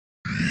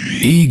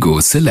Ego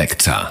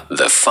Selector.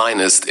 The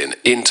finest in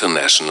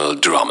international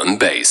drum and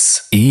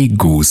bass.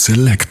 Ego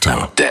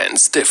Selector.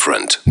 Dance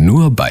different.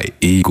 Nur bei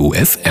Ego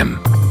FM.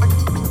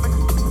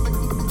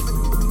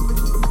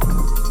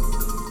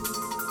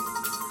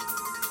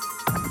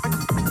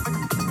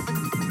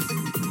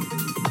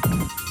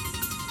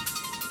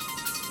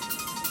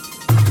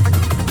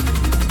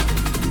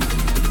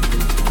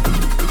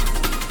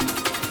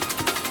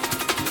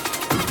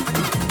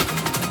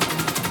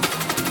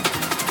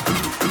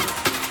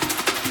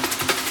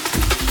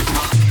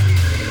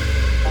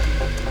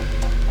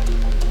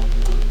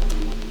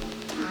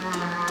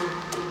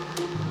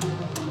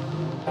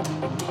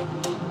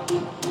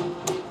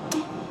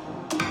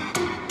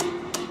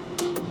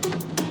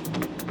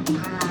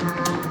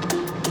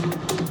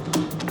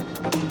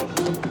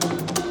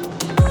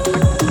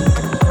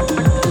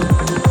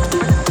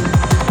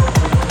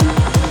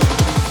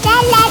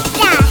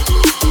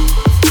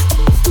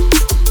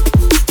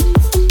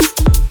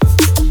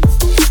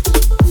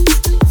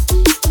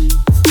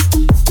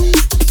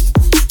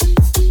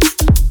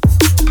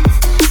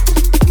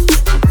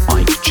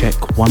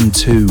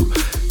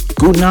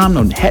 Guten Abend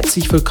und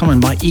herzlich willkommen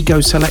bei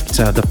Ego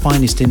Selector, the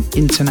finest in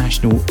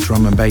international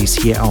drum and bass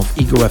hier auf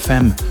Ego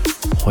FM.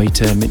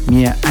 Heute mit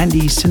mir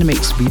Andy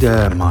Cinemix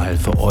wieder mal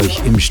für euch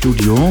im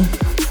Studio.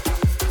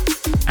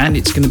 And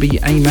it's going to be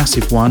a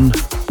massive one.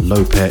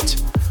 Lopet,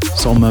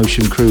 Soul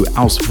Motion Crew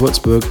aus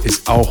Würzburg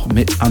ist auch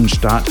mit am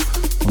Start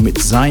und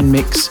mit seinem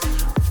Mix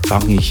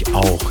fange ich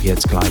auch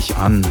jetzt gleich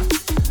an.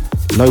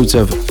 Loads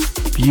of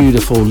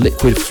beautiful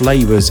liquid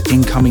flavors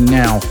incoming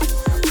now.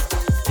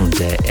 Und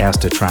der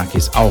erste Track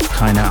ist auch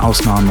keine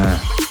Ausnahme.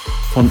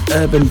 Von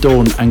Urban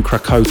Dawn und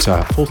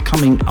Krakota,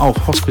 forthcoming auf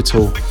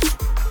Hospital.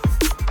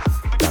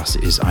 Das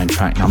ist ein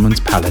Track namens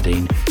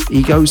Paladin.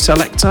 Ego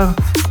Selector,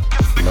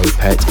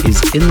 Lopet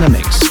is in the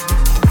mix.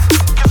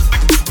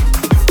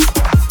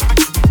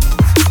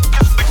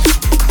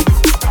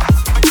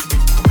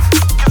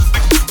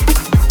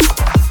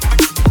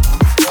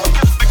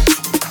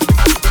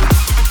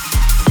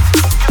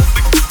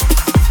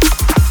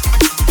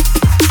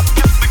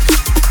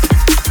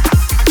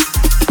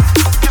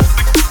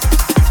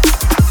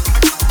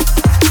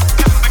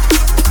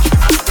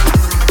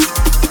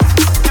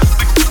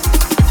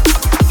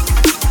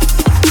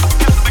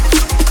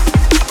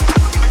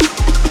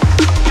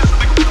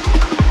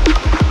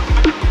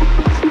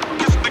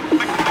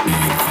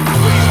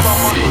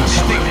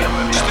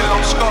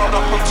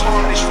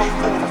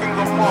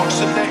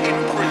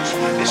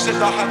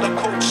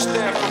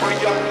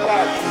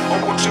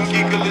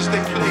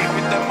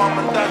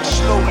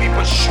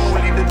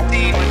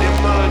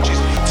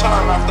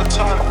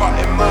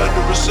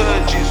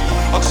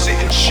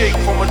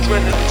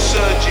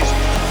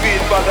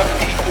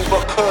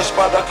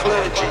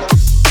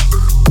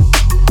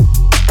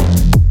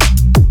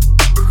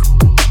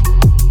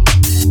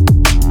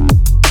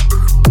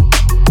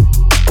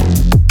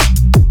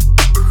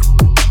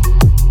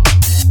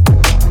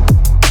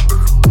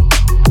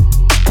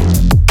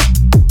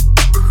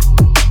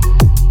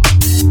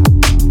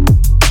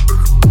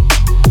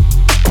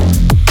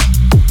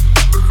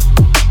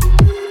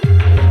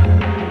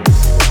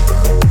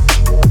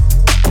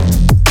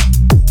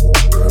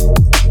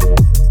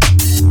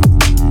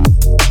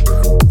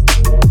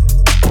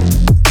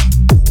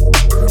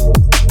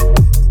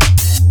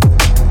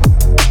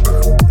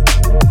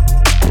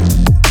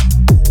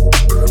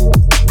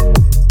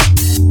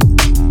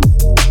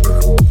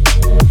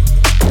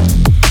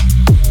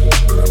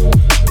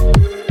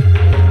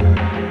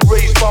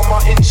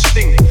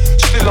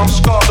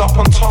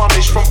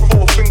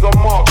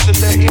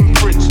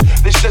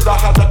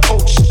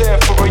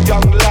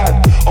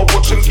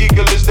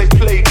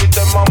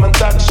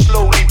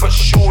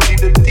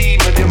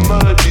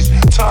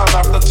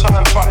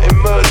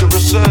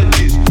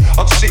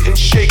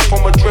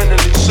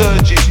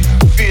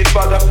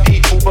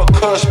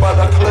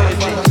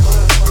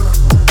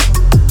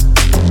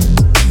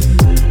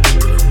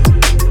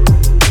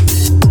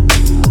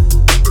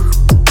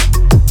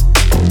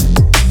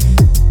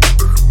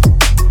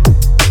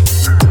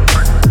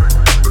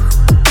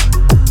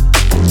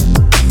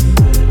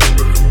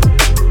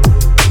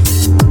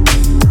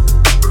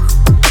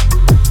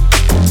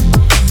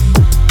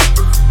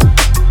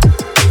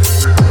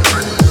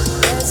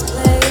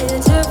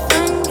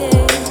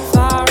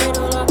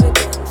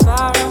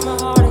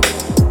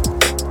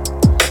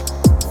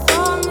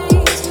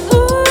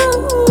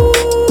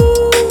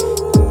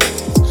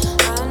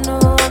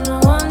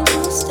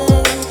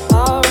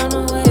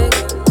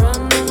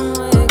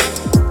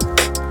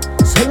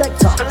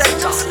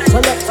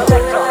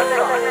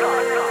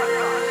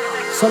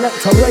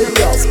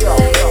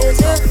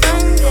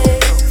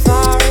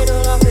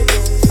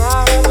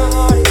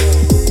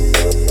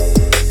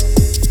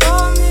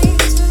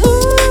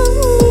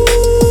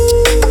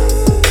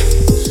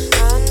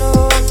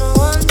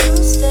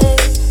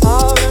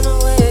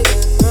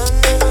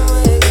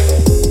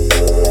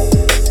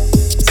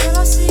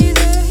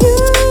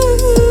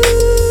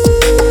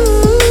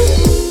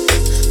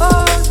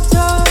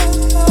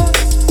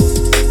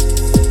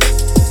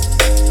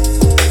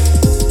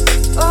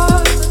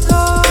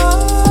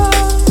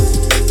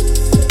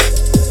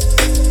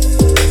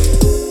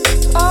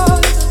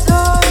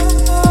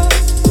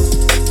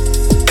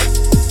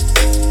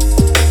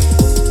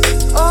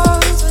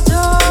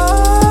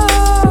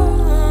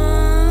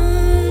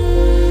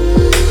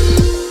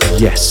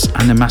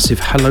 And a massive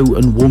hello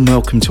and warm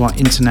welcome to our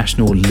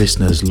international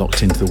listeners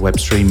locked into the web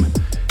stream.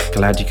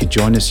 Glad you could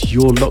join us.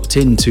 You're locked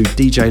in to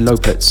DJ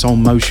Lopet Soul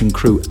Motion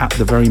crew at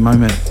the very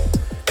moment.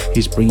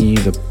 He's bringing you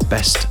the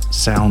best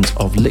sounds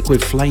of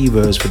liquid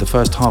flavors for the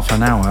first half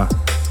an hour,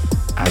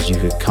 as you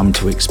could come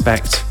to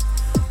expect.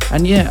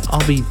 And yeah,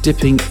 I'll be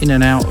dipping in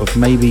and out of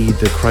maybe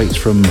the crates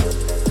from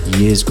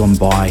years gone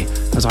by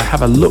as I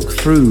have a look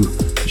through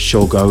the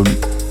Shogun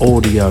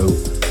Audio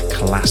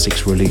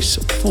Classics release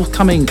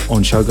forthcoming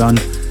on Shogun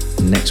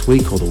next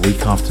week or the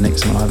week after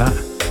next, something like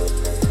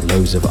that.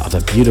 Loads of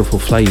other beautiful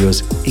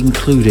flavors,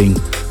 including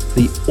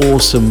the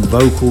awesome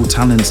vocal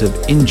talents of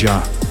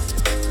Inja.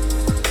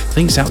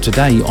 Things out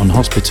today on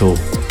Hospital.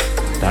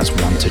 That's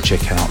one to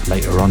check out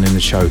later on in the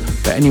show.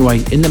 But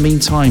anyway, in the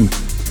meantime,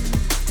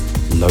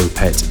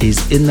 Lopet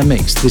is in the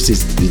mix. This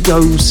is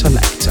Ego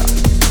Selector.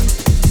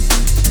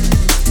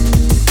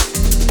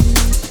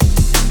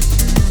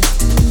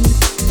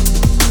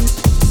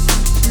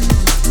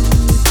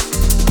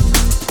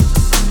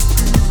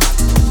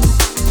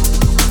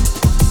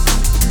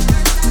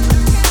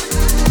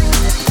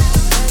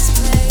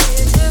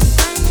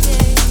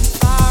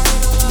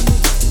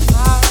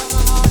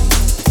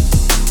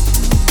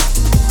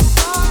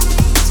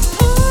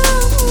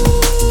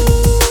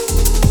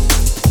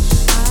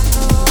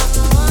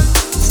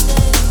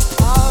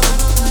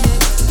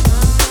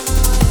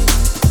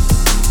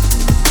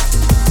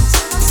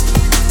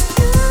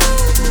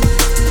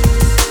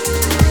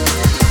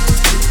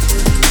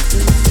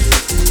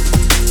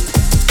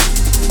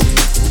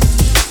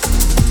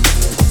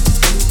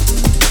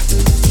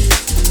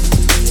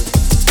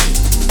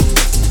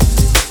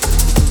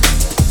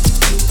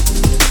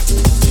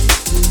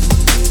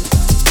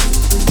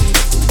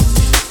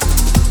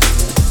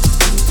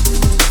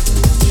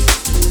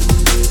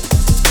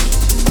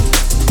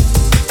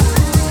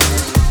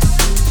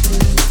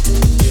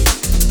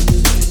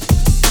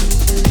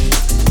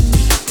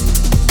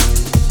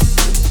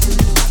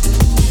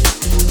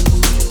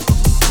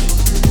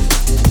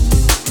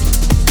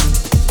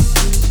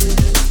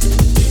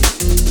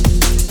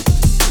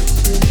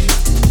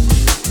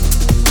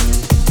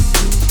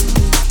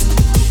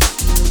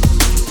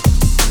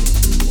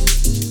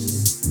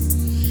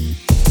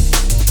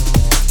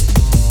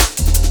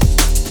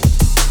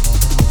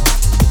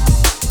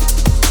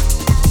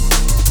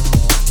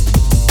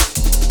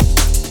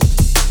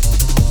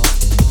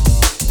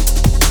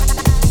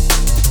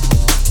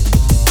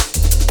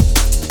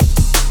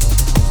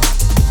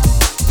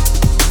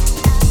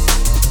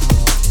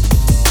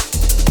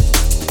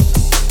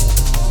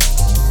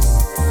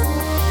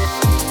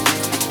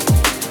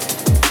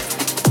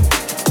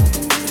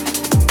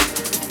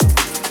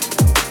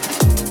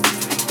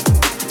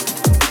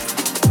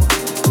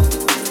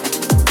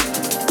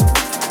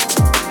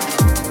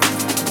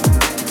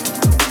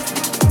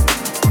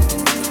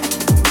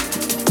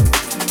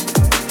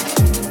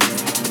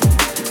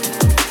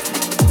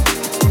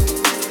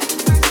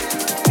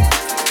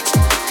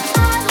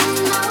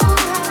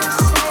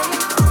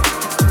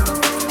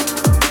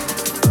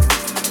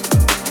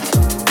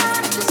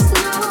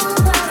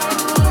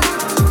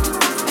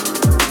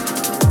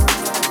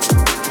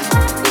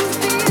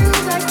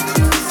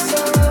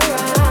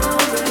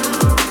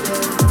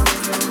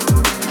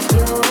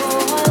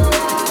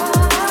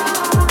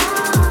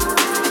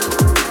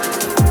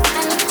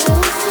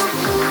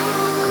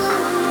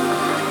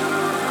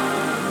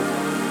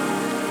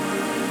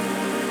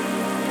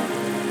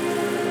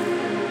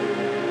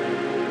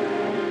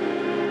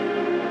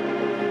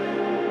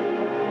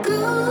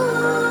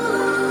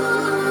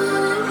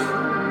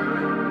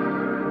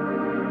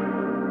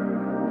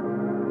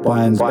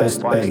 Bayern's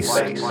best bass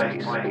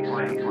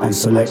on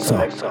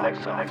Selector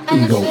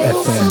Ego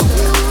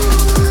FM.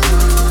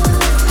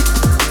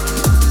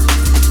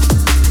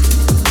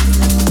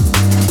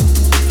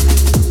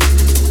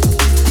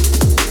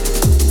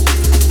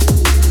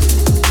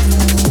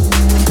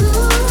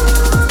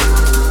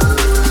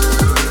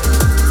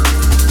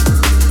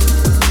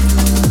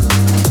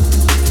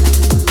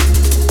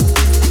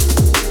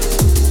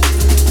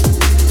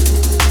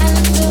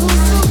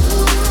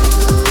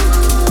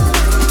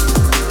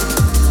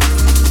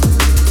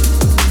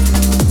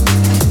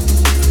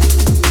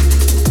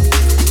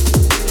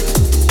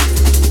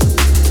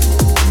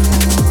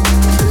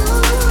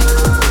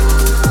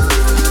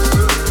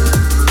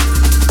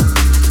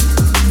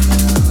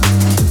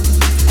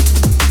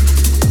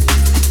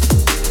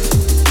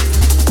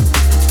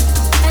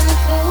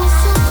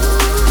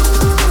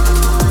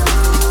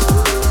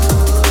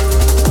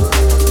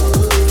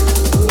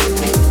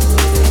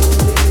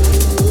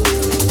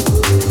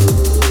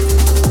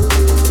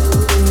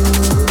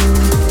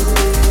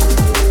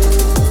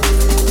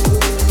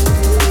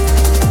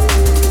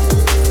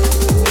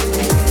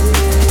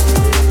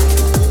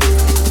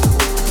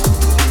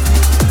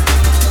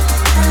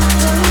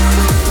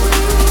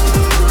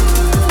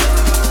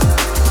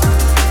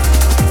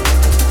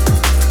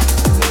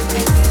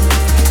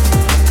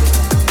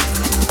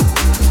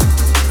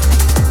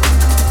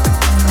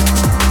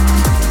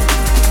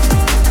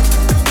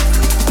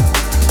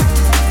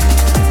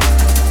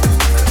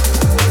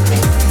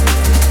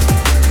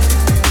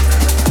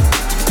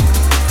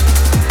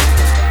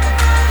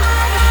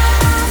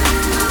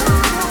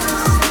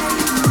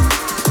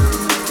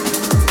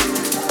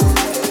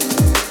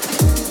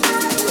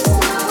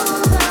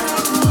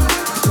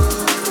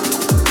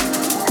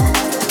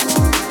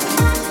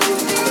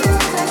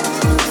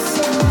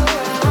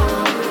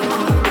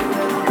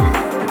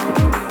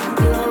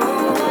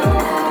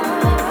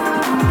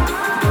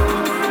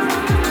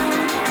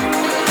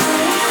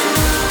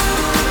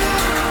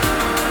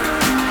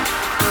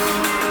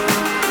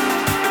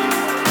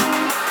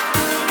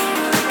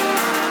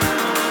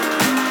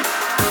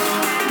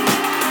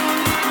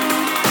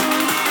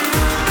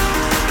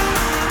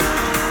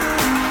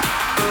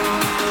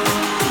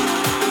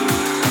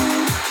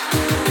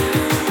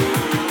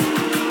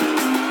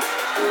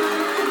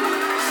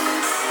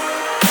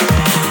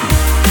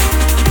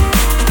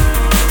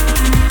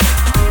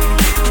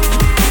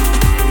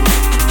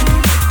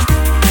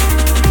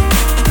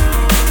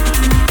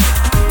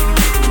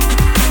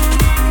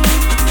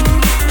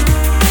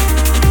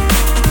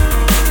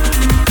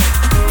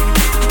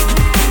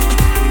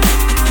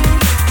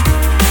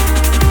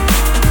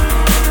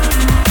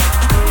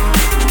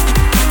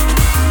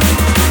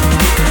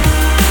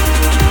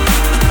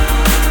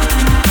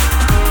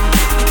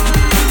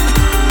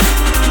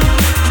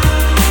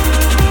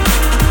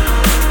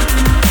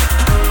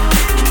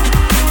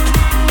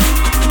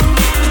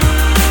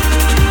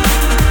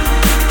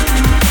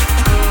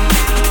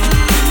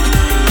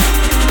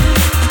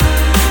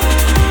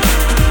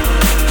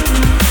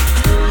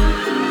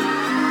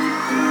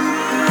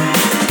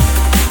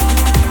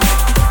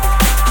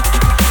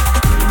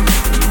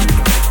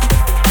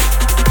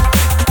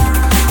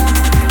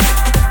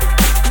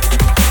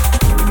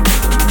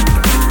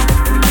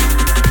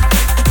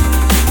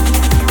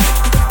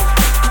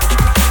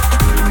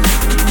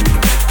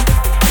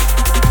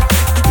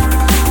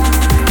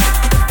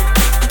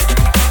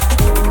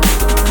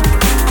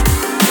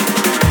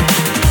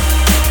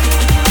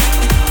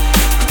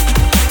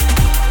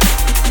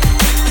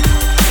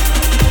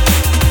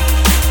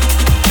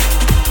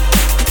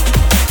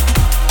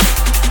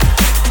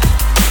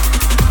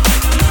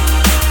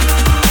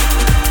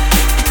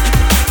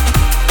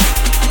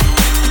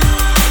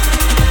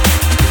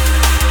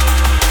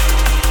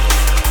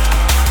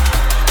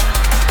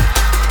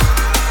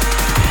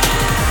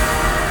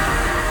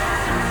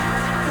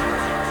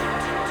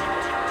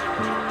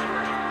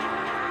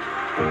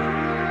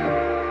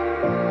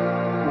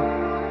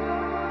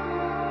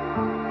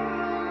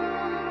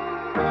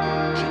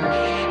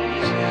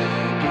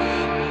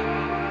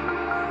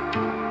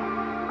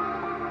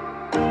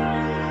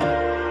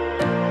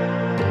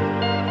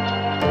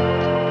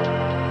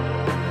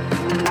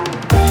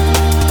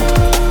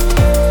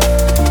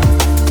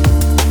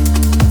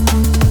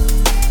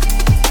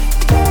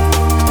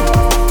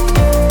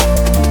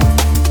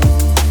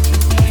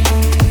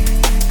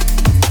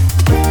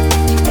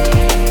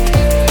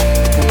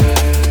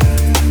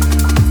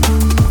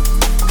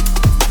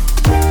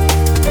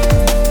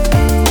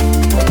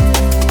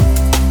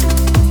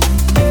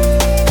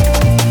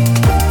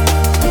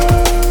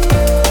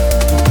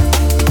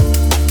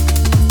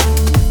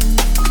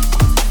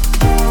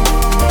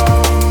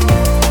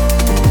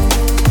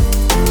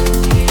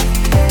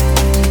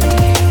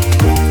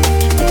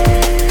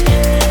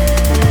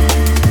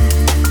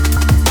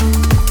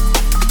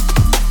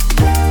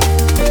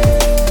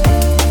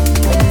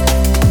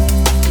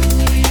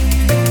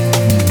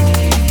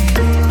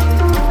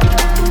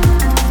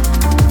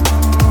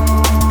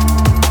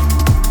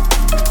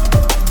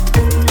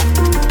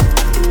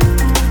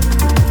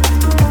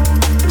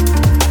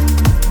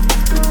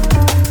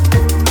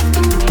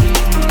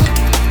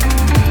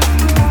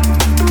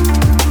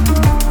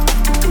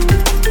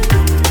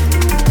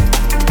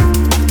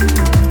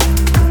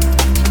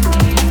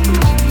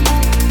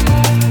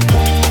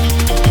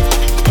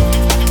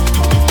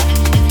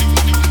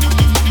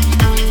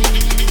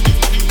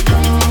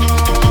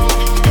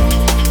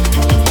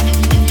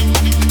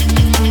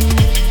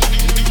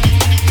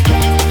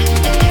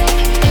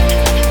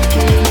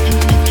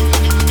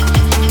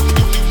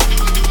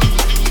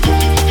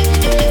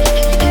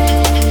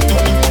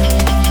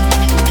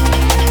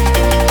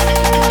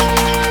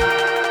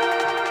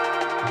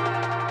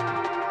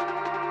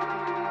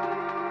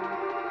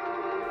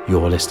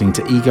 You're listening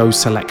to Ego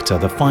Selector,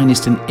 the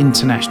finest in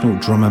international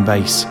drum and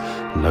bass.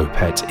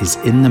 Lopet is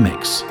in the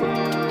mix.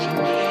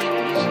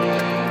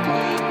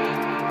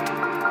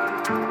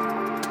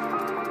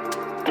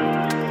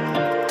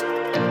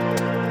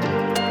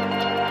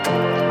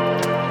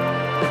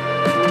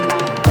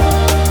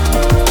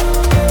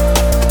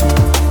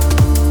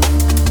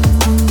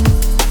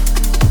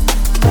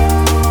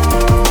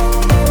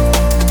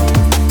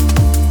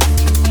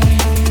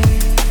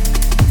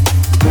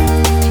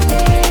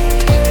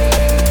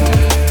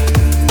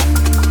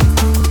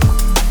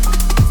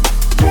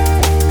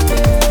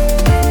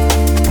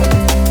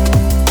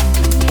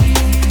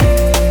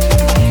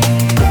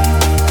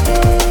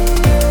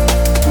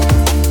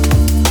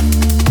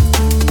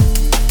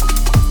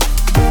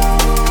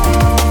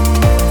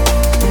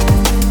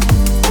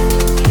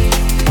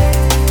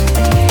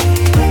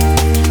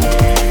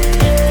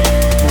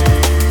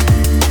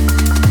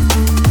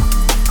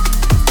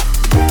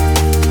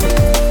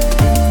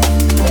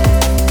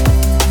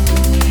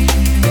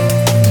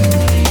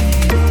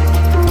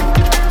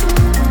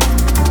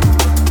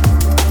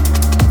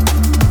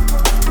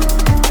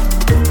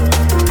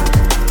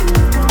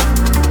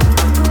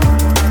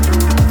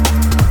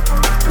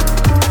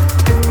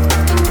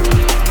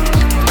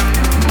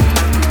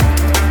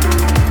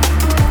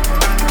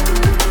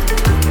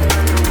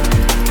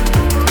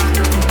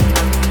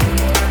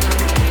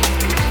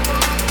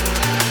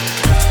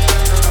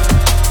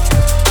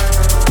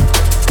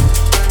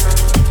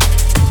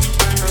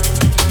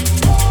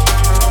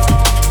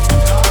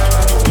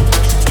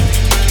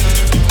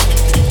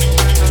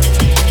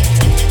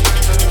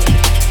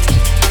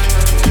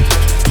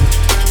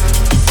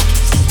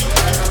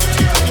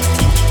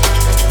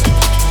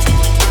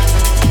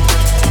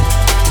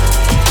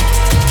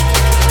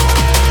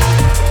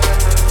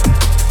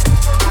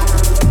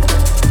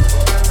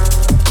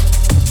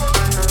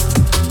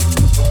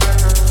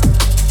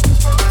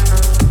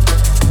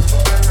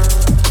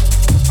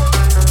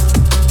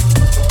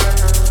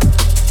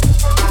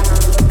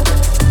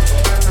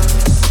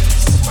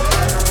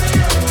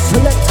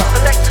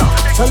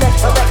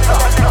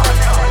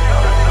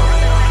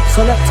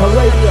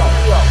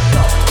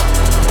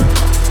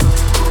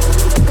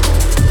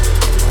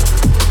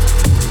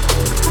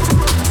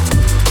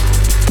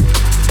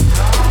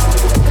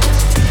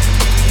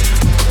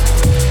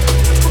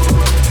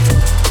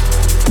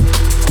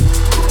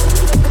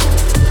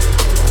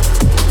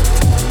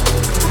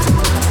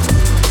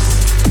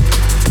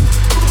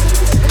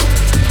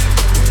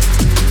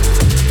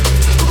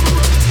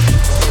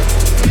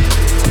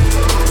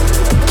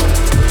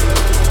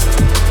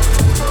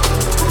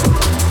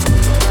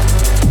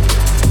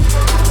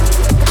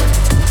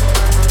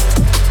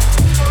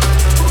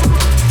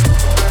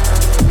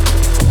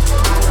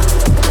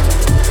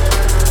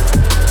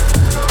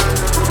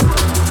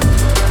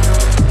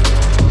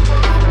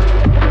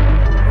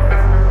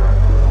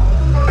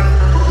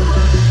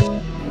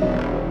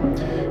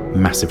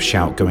 Massive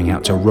shout going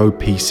out to Road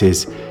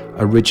Pieces,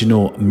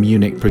 original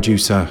Munich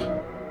producer.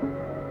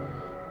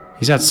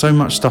 He's had so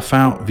much stuff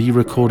out, V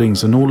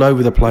recordings and all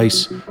over the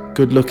place,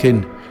 good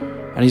looking,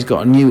 and he's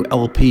got a new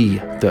LP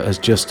that is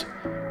just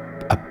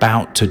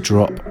about to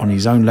drop on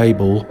his own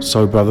label,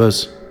 So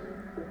Brothers.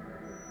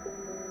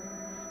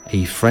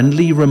 A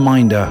friendly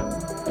reminder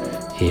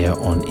here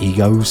on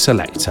Ego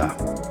Selector.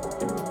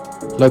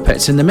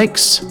 Lopet's in the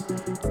mix.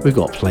 We've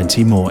got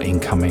plenty more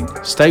incoming.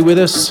 Stay with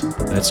us.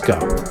 Let's go.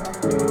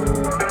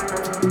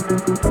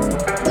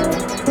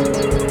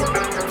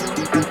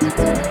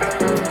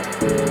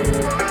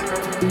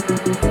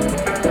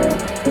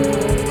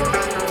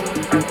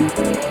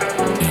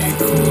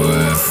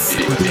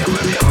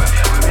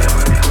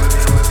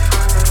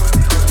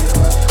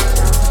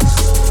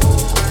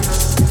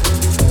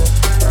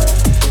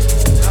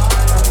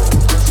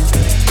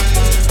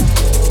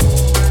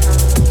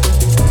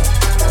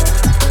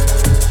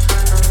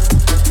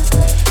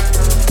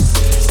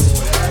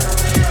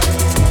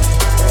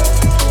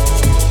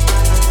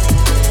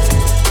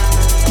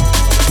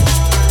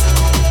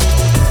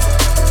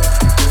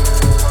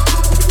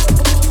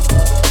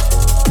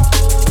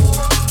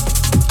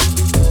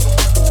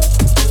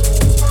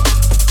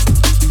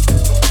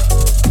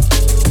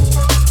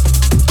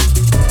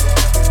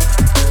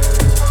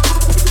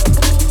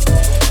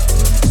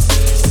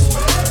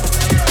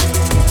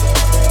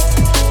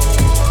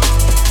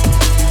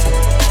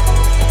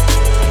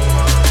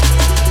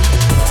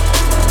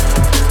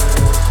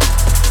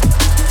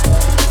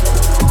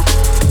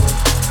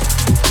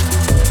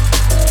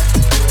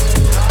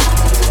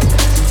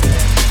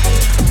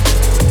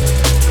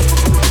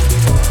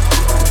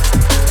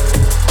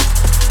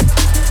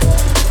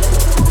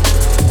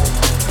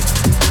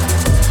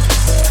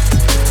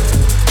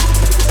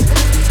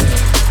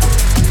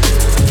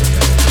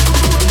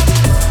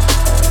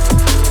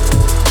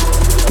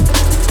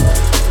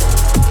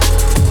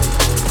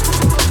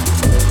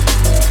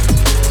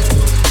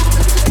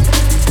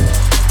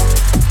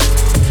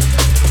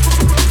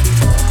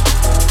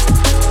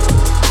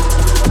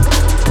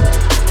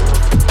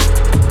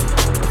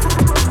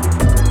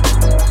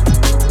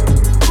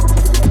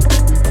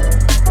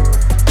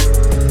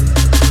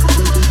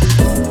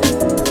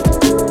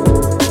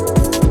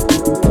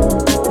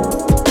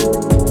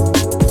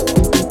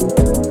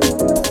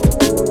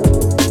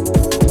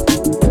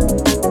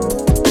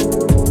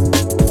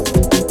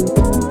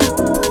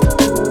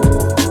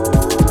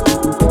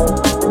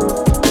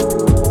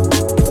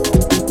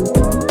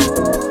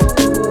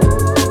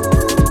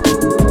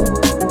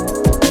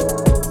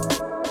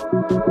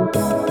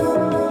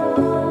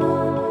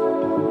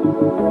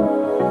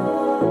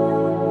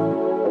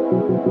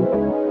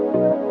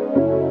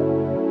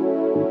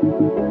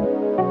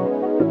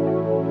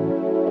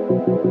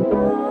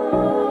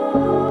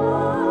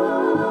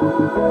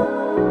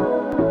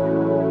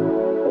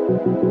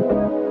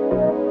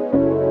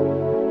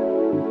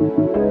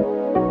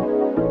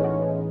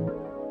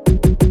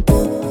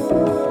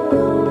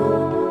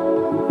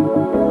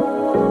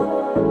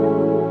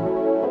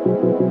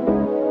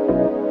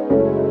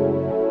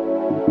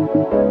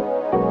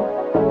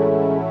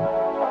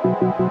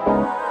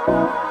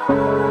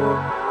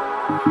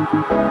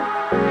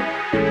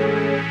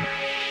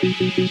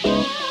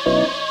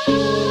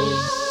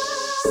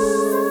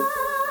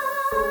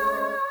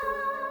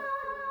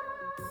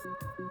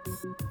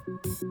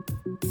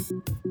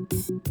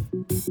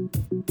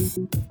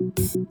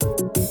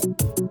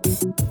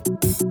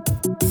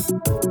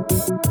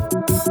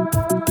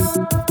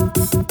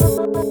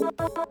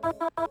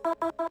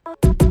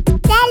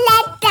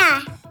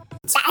 Selector,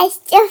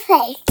 just your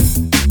face.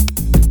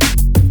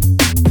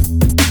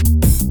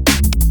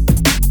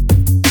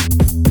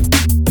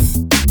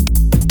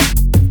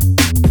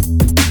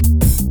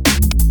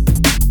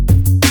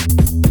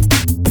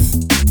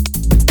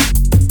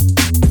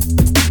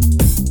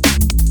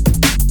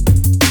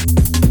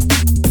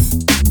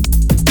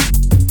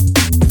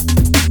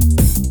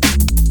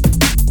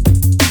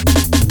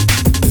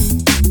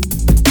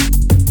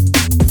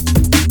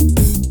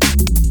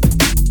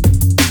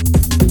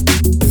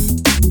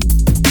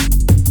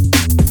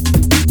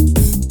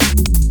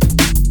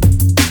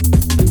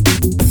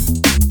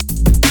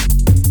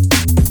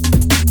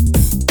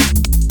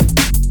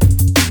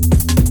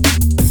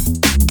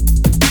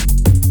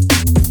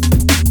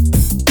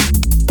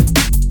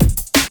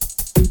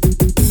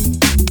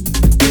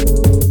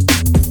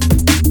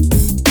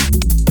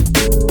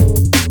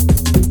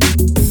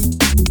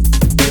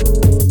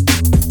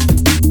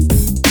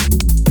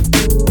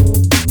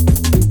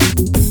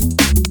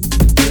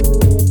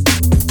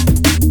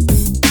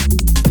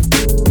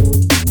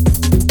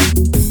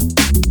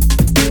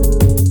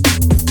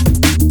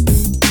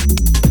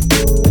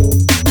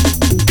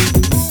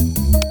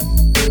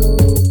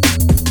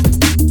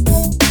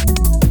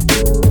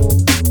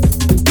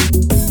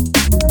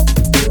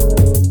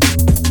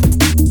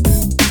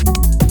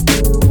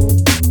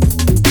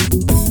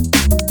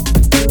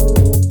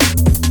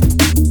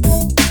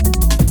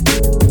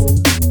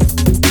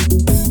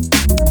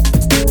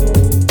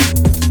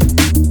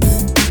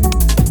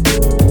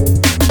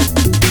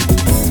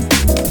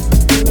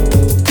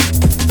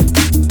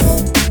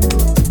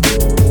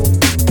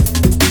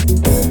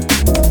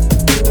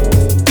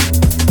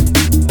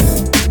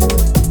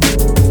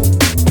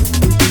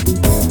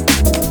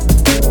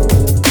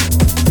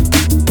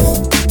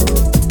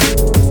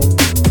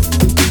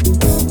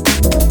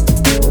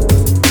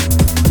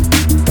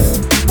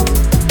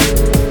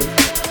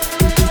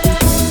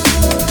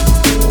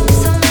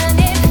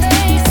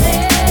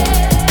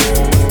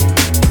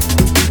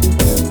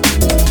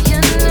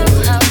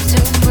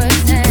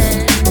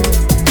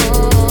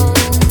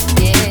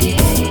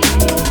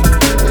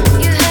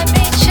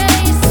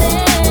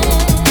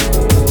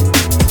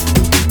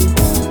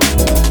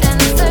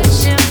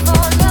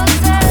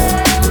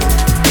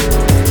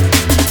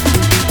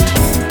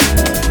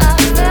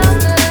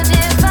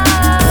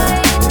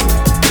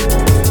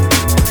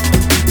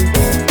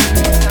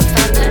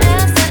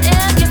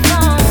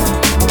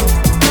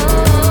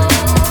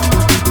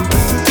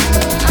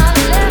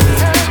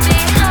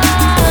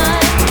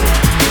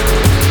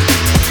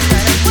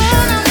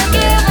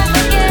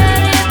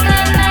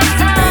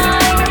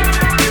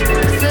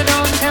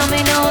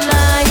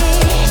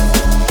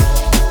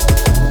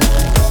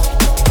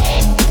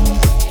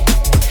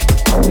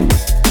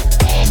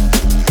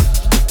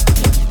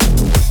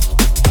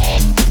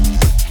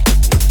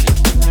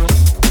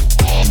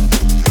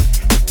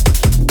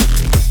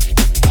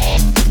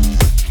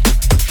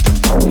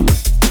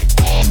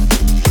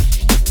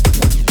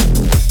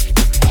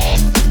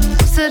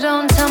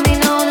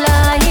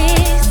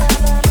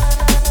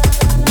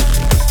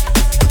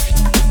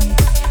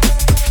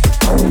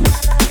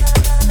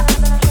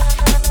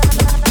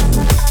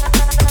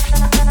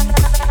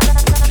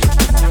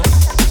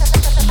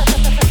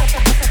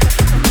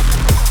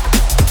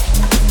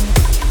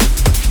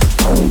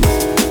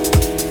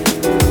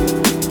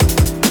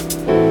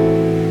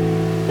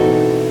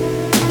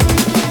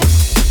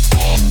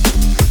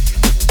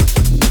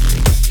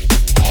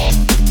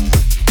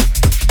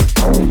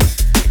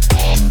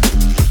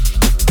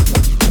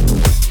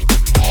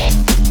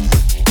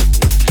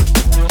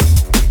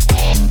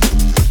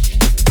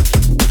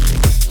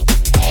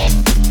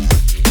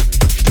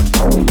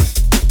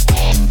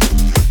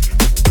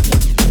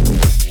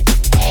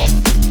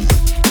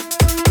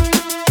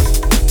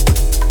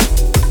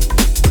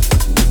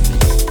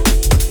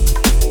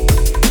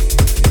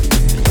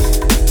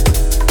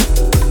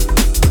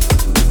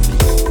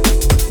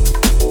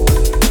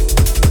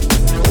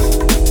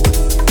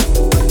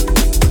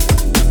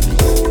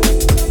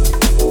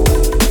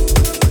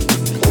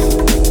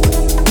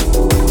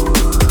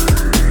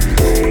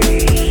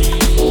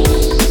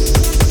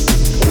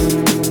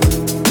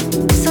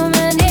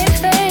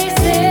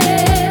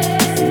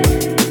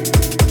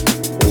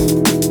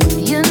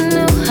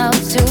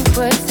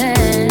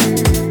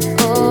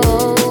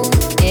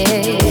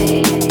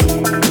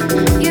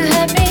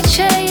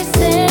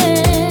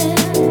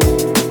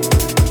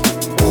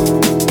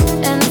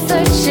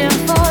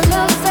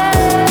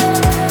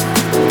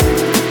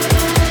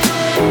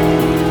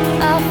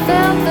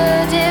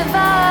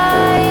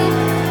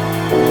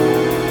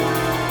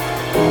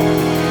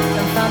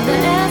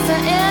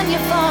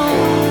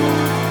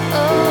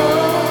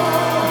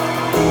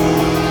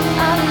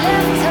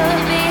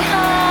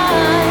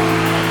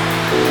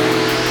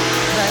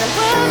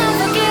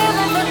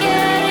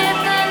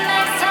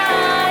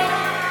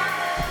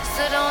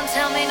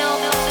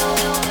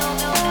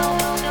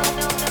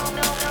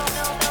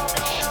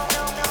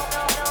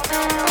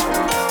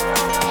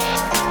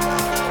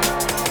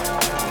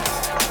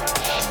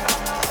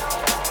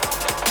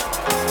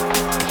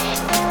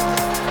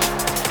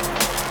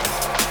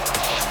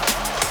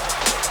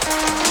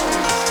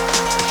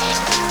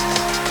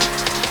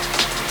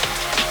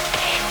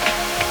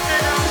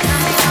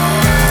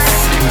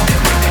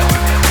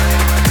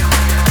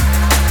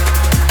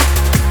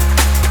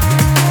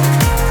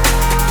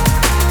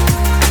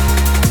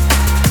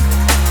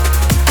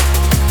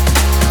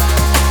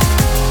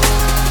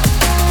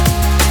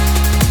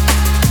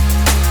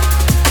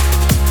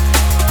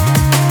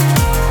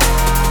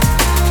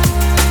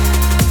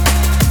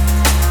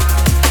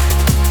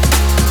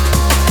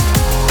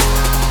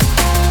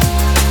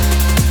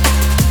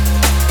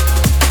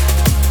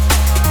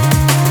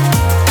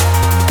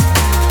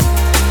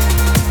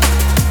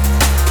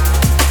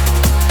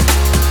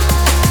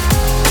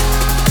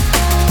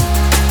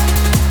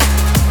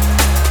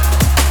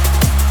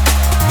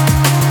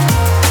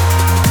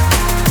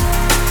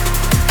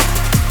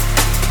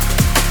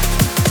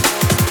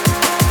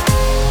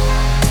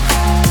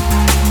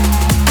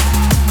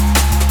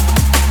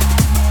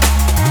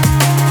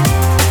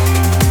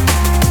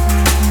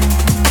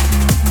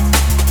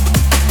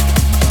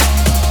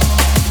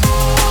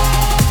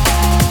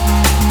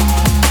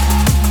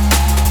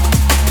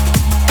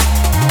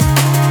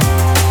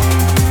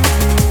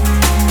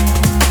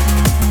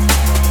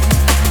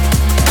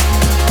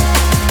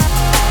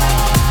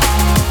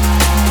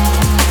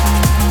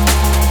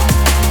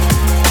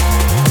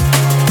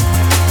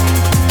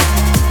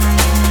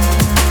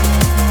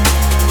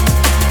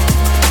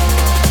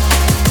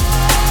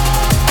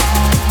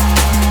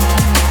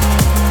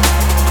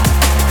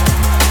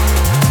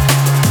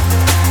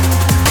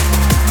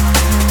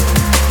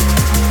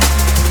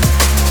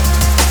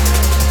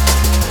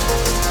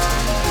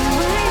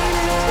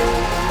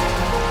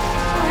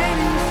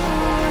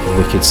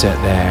 Wicked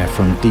set there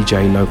from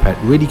DJ Lopet,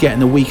 really getting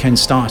the weekend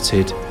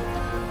started.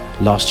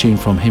 Last tune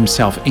from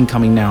himself,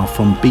 incoming now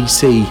from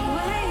BC.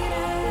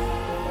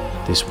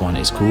 This one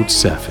is called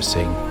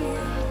Surfacing,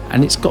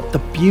 and it's got the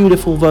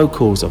beautiful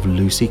vocals of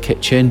Lucy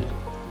Kitchen.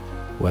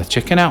 Worth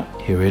checking out.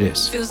 Here it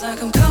is. Feels like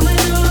I'm coming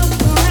up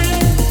for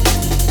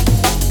air.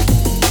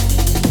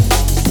 Surfacing.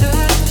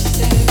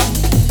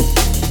 Like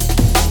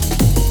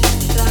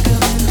I've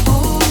been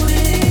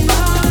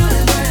holding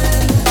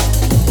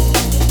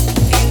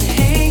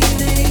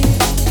my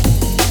breath.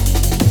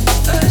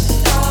 Inhaling.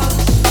 First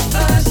thoughts.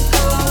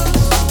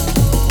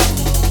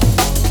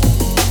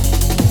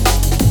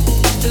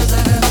 Feels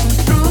like I've been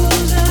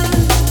frozen.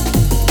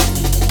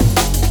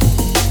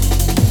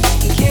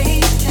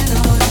 Encased in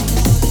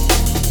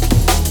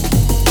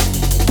ice.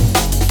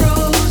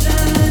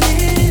 Frozen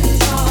in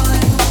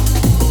time.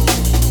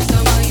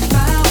 Somehow you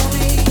found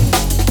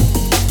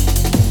me.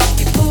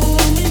 You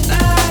pulled me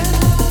back.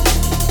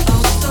 I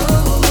was so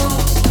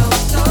lost. And I've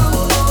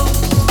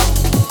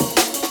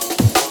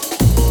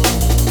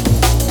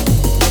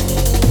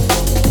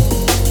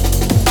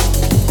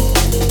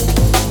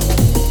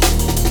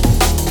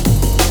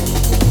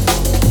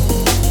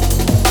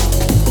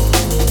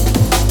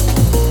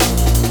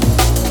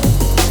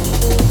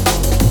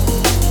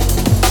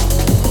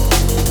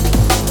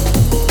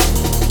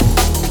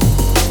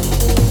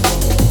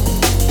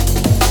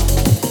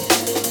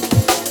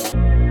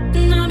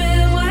been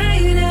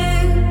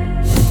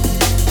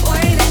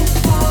waiting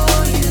for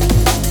you.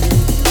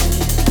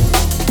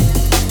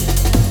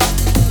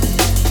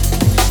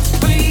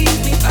 Bring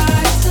me back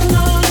to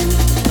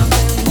life. I've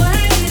been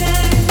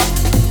waiting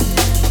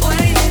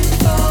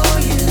for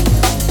you.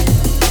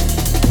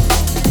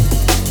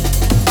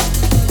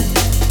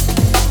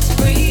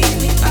 Bring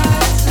me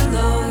back to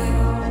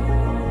life.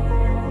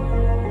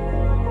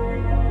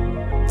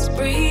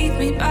 Breathe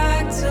me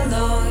back to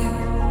life.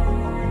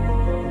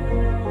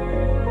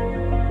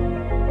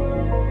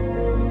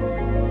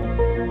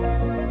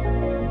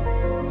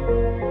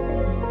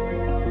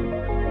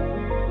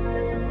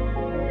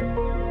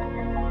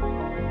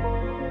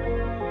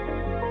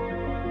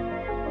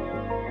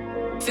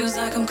 Feels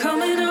like I'm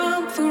coming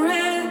up for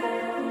air.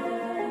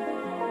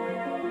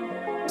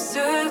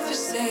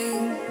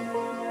 Surfacing.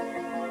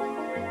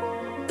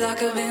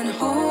 Like I've been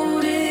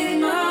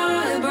holding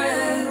my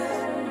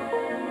breath.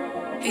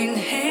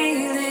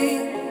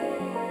 Inhaling.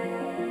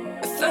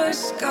 A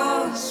first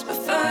gasp.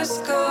 Feels like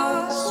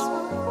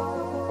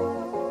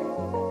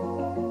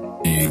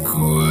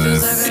I've been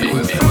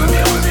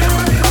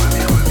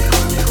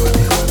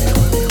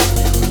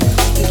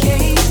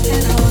encased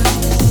in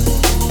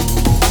ice.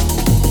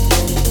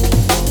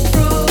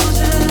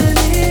 Frozen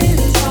in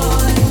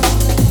time.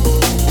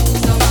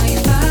 Somehow you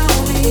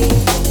found me.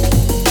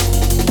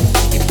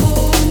 You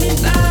pulled me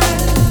back.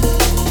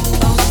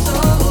 I was so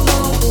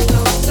lost.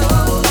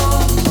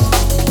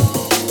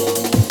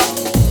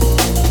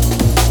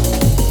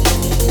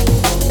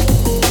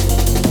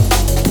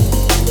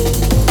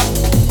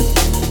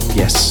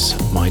 Yes,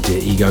 my dear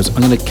egos,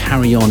 I'm going to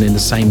carry on in the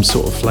same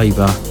sort of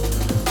flavour.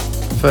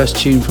 First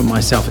tune from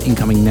myself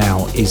incoming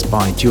now is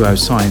by Duo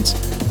Science,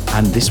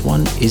 and this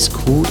one is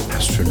called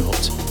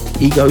Astronaut.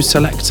 Ego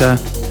Selector,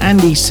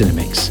 Andy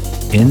Cinemix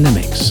in the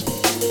mix.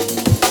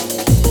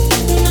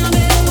 I've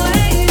been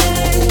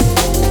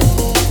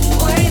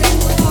waiting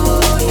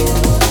for you.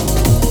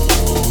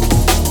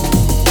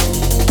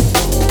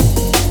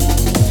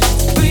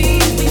 Bring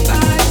me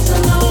back to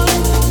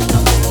life.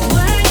 I've been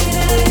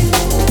waiting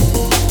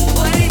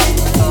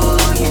for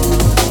you.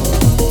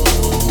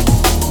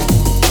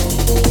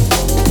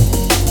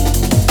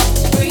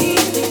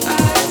 Bring me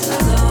back to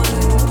life.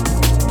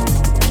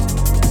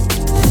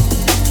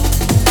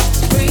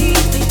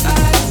 Bring me back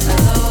to life.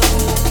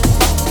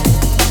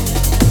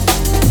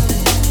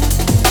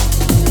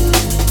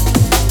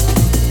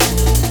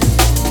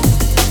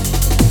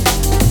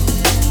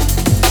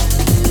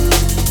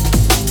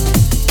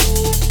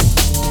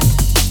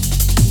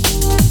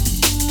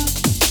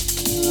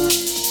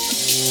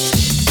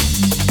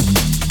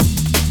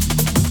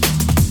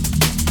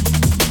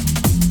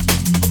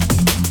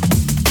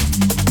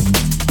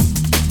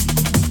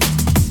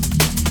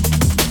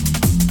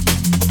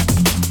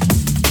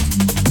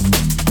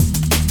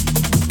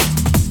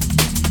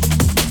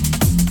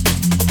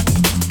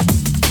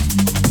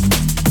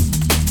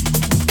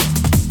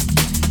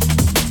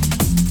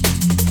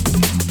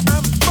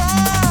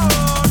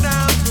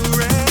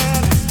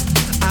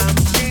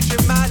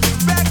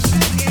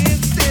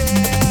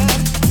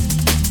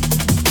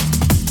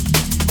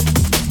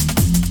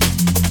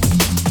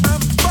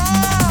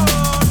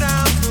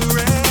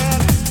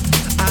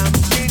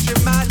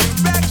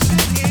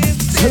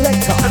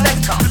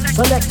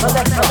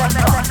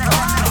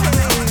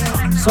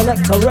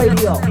 Selector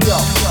Radio.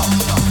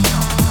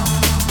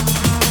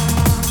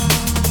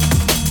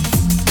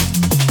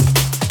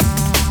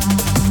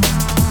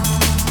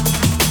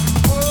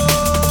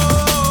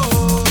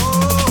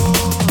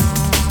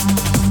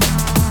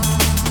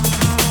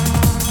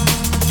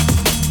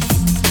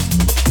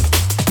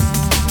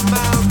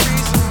 My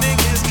reasoning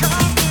is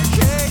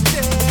complicated.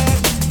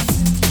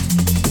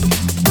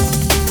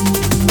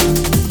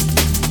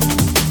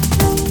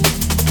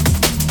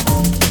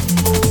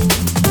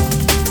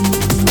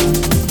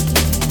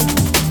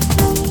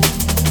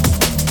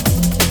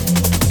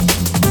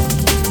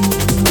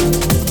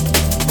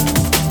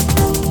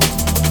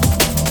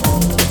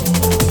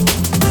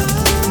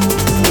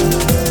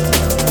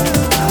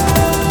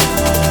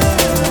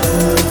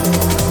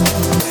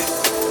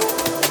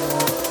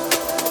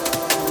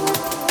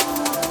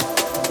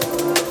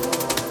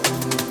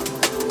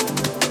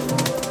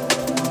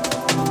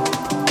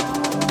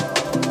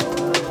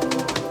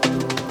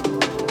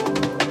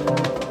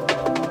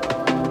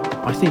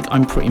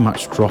 I'm pretty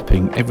much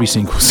dropping every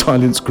single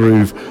Silence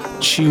Groove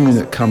tune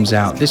that comes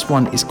out. This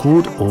one is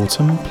called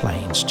Autumn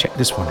Plains. Check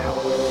this one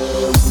out.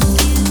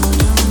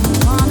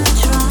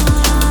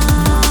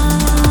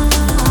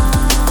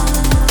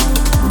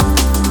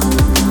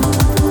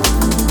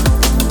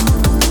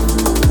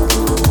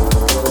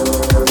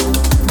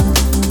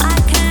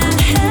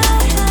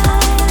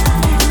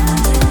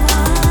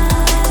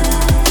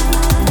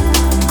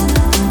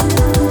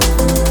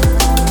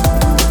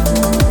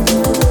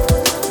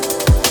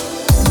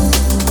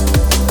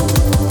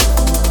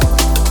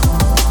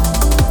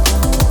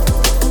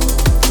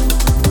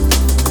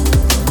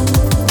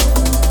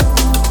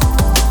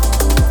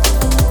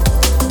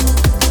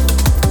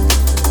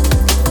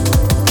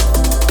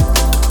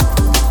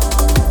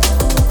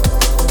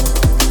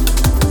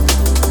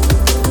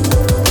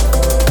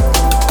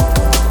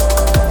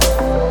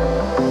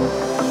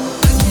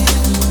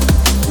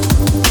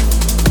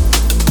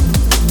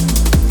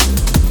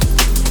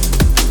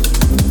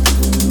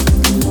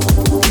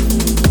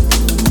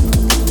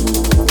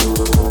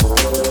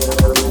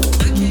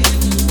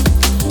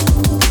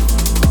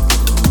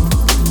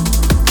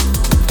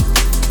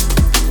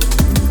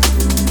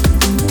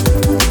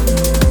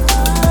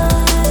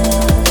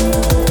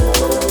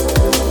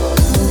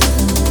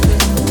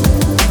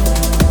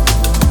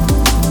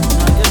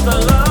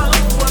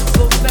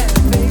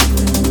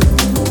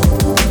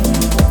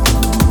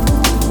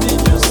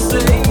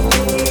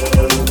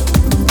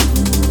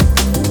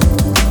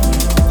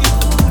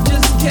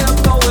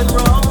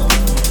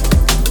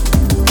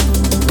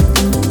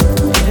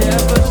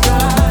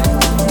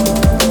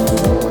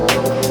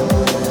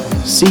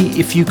 See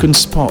if you can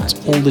spot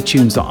all the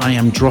tunes that I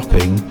am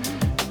dropping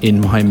in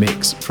my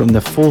mix from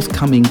the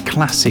forthcoming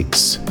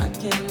Classics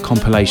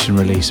compilation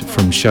release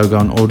from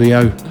Shogun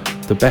Audio.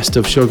 The best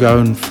of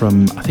Shogun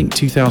from I think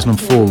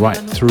 2004 right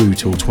through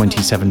till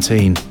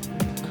 2017.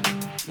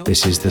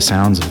 This is the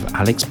sounds of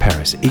Alex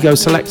Perez, Ego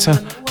Selector,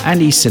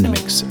 and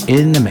Cinemix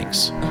in the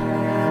mix.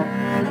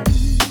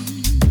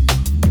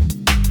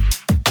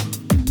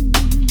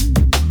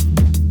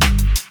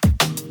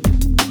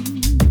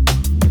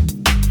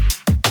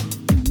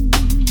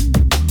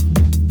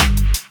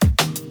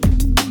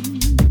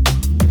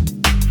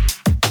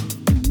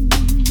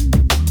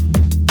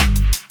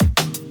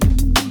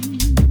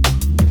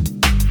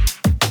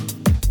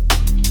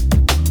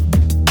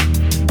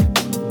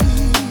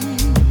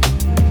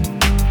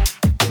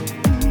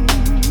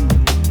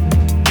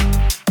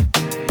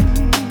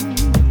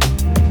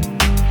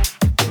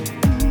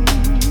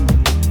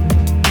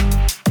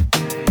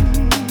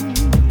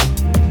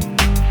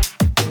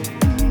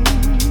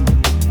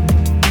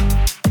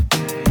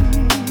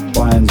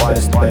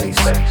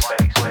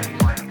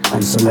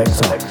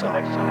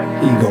 I can't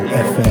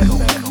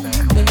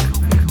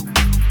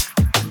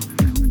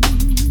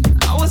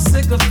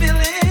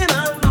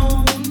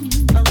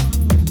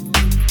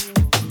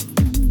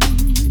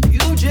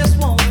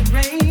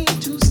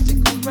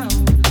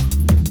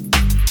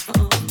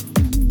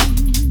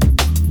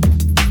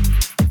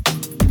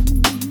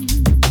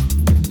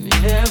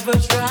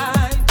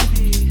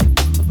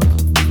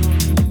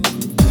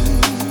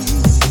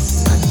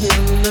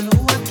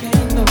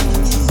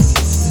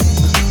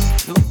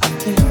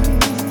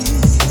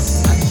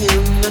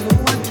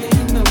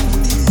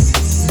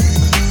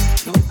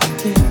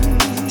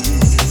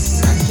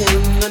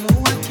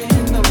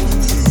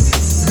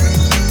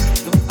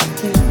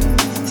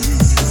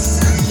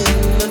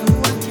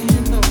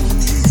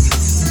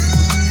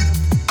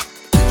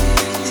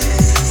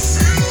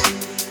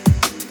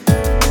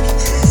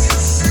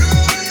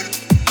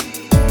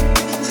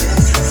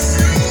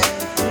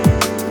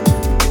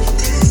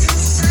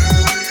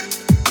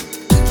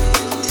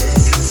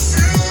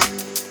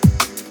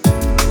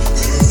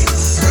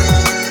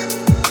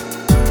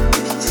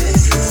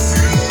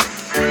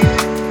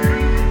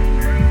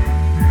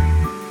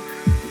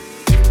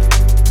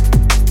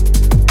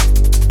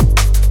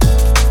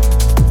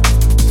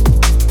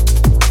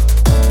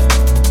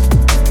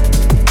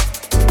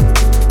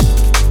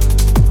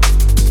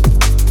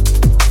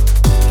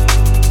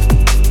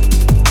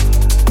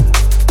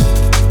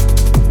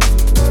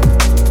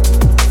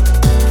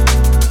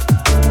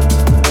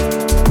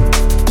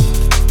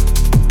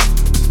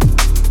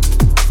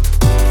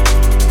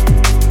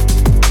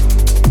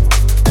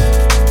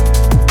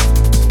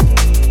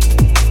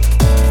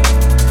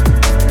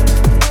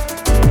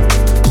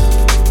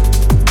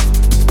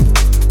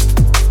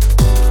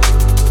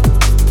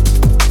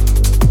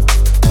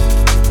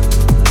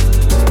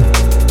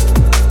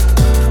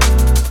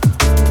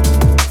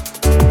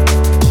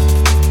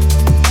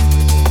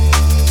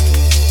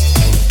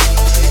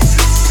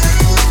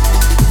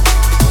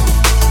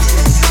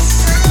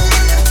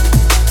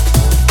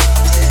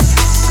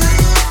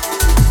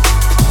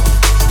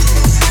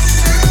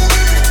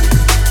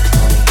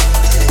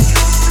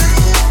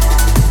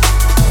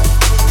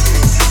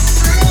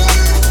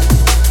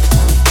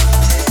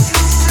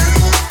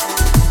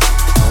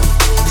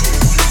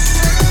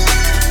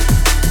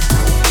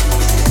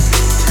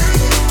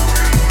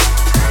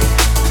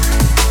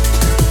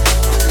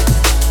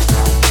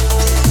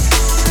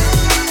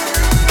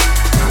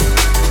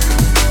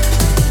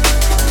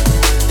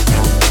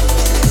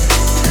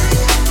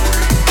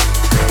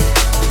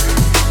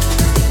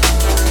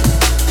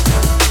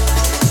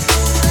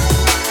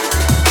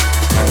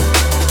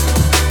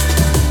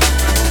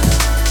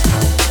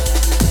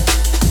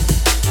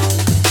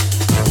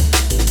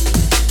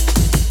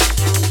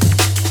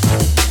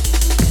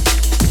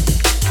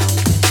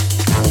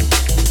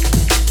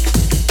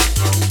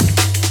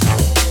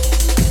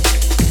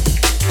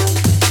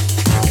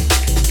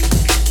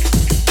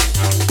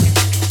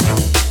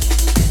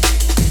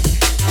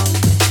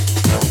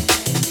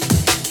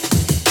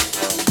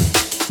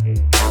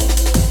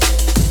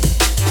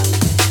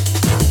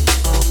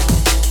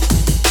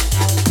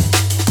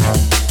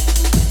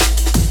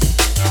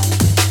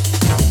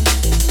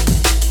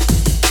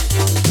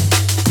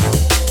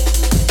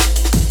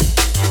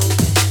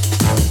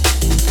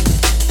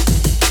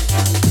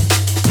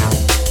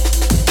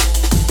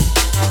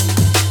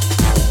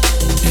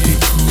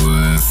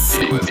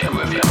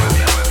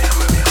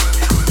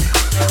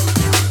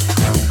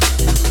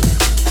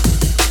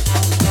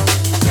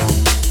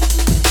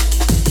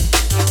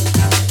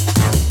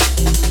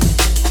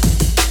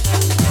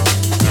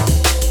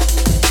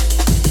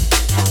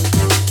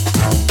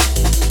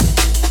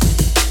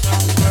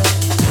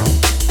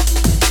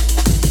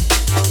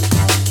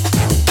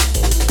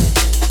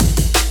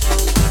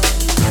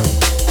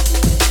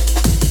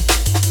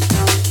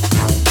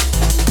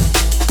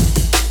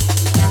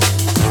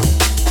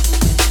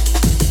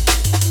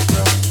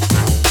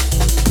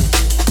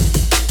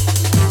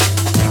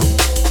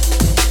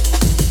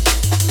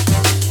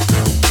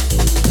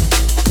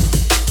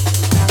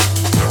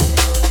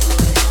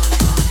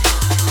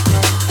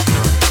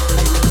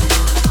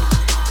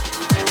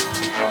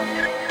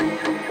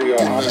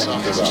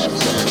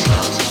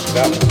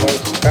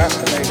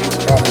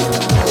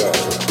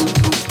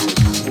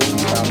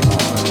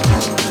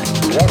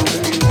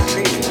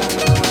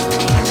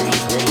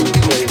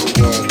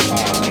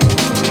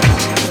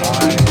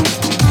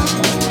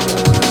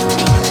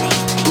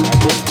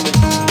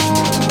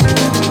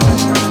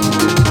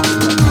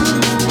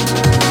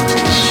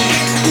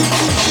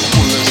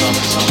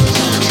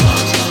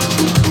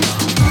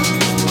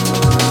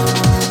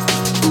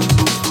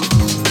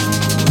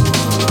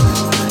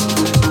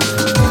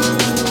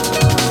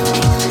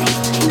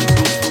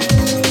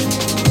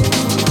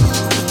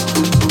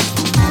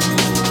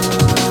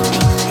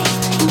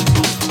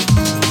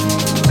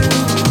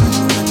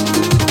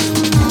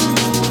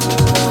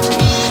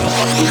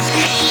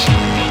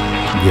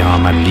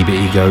Liebe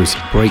Egos,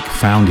 Break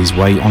found his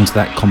way onto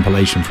that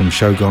compilation from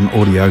Shogun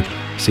Audio,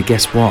 so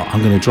guess what,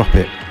 I'm going to drop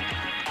it.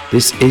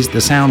 This is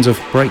the sounds of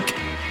Break,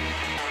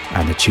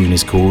 and the tune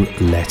is called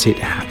Let It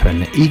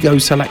Happen. Ego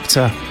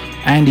Selector,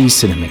 Andy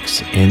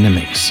Cinemix in the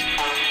mix.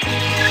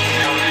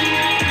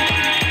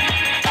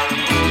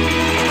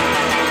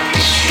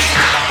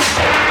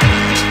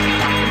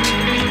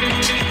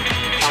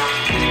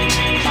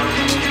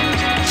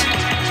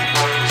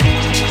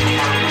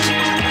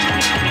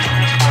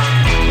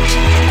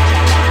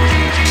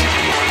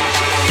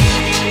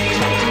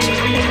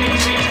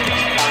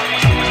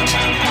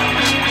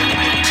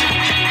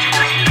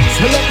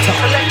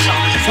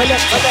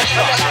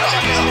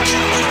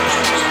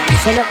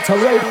 Selector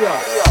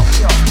Radio.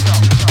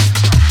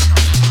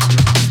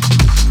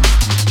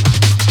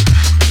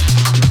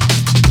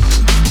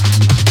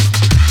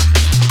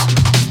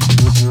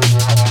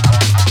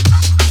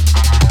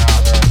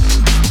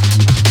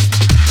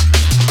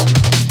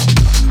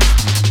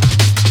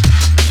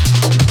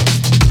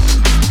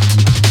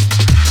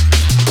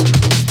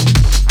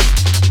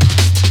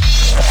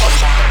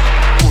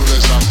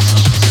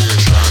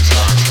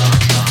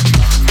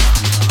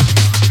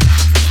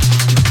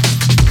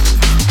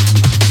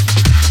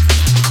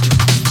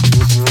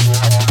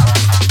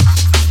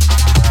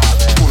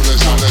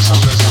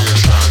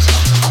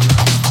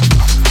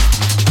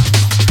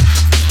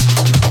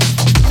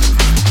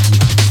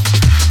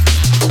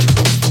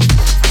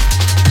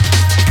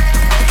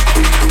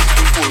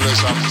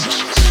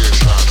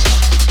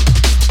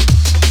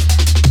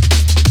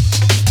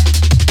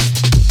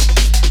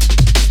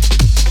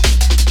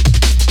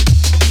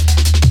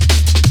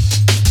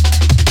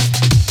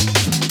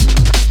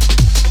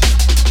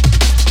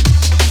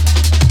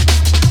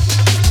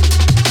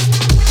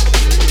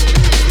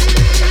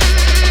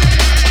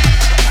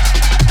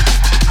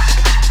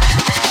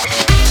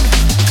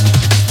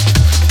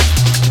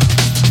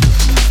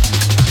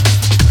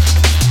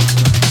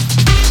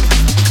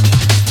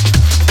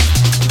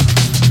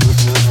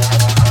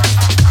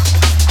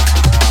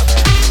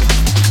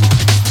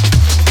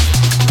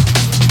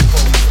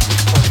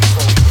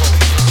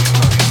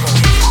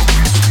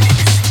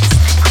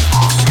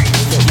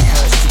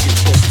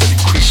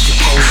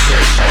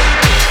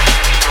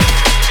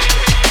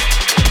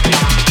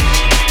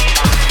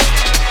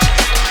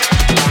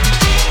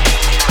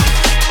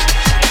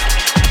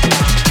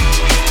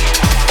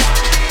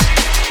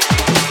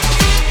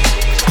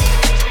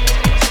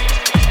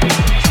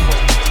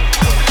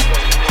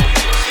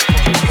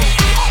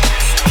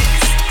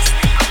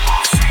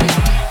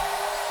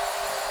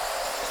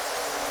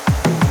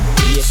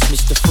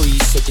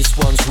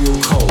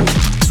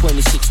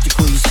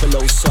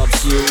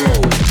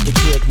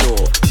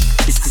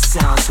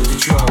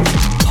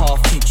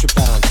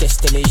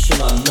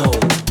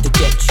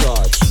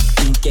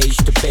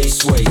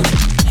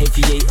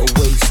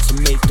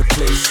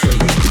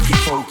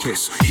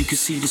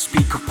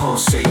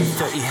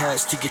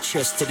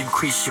 To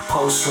increase your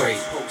pulse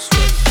rate.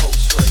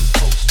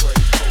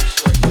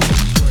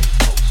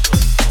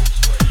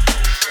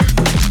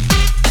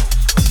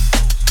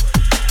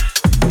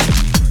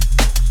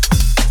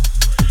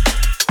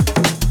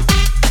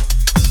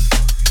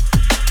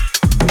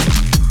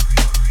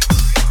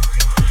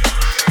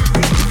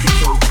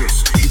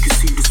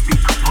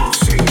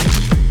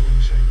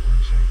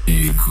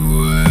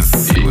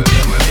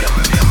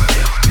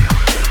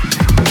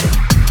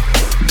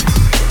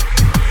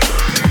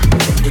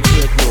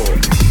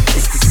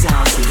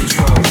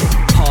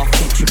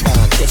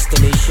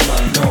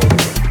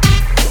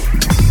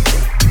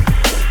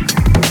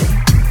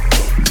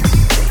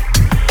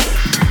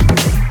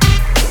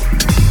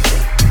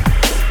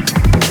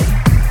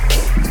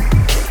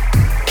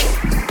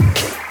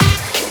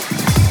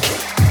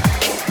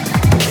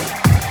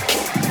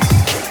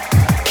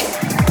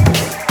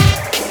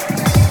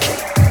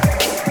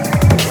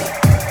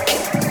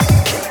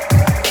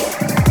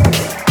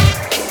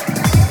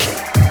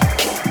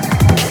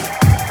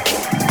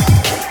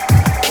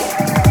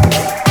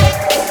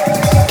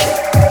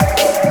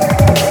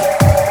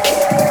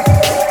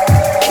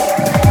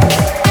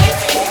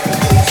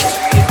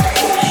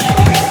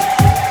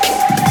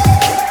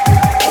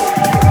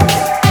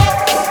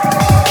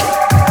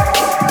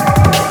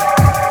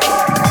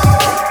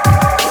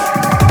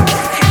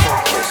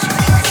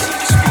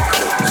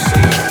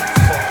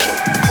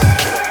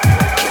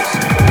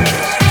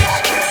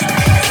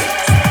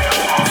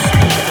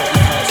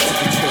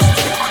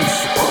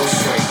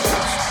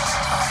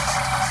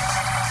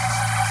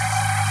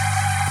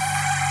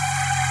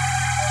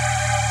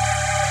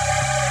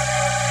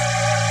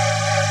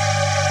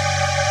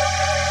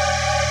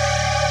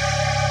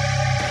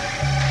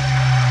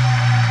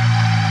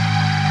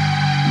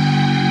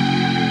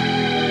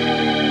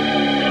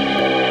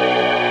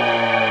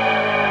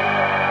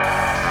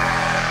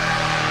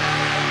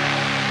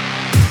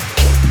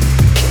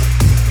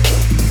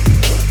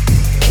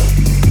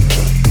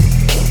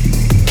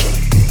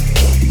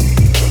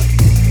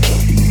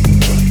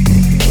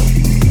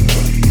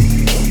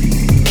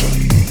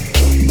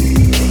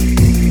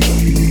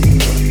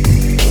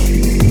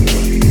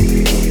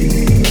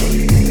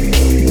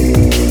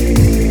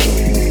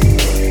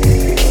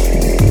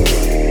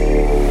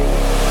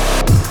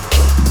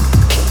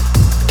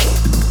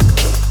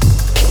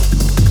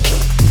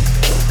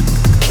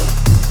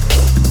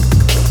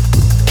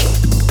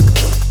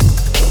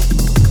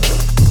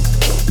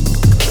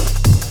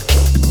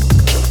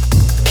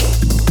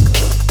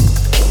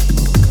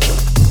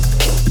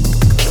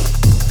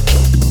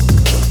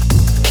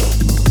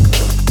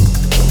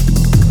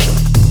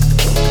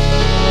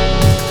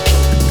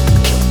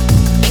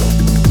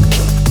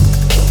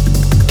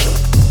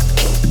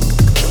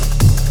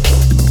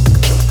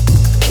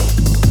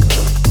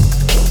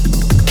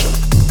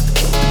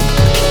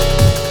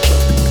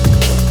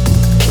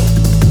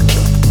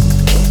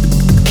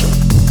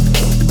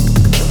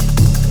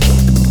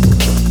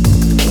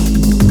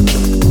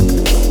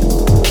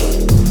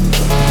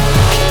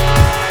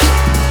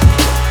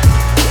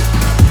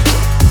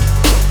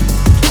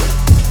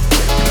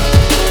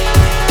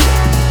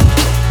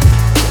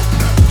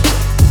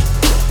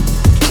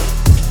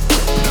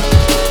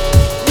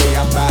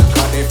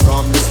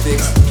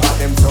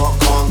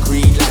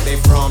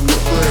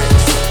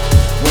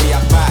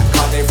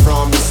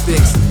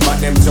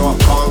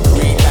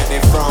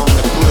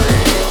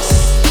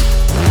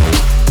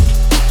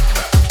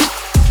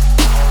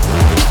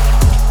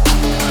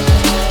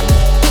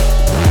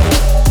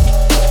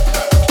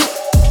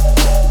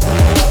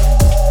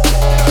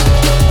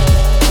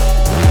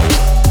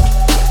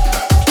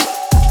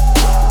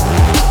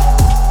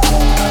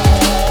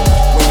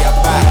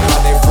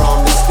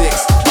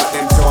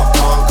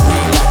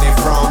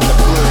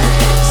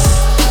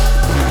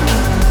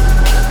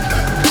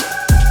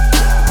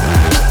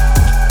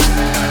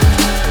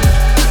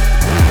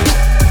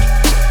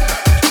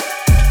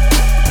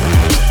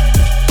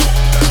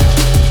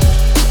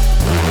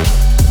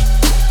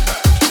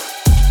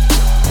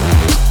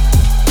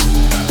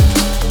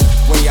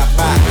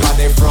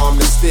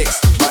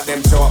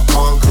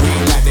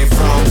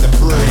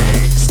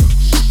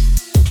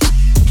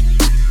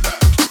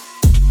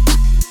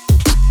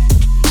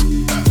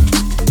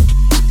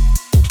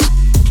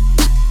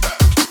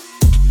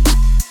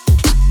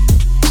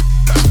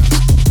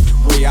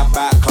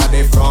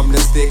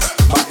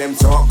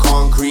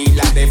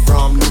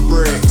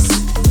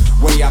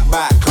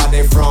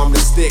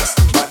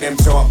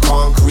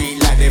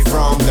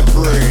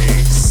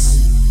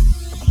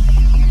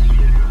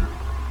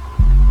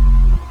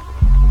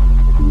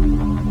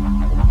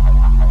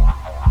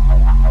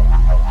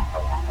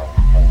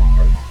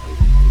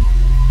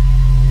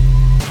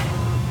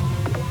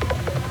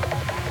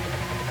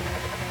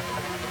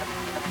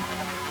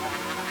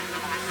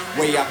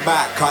 Way up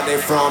back, cause they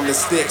from the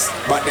sticks,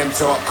 but them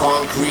talk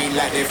concrete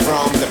like they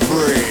from the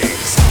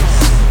bricks.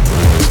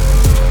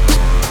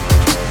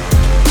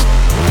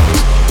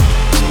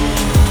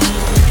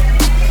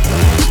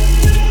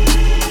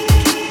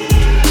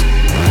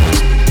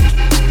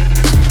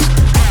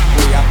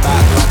 Way up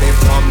back, cause they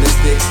from the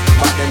sticks,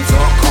 but them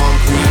talk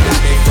concrete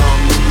like they from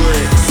the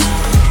bricks.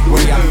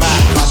 Way up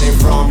back, cause they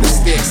from the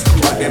sticks,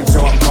 but them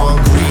talk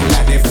concrete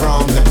like they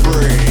from the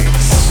bricks.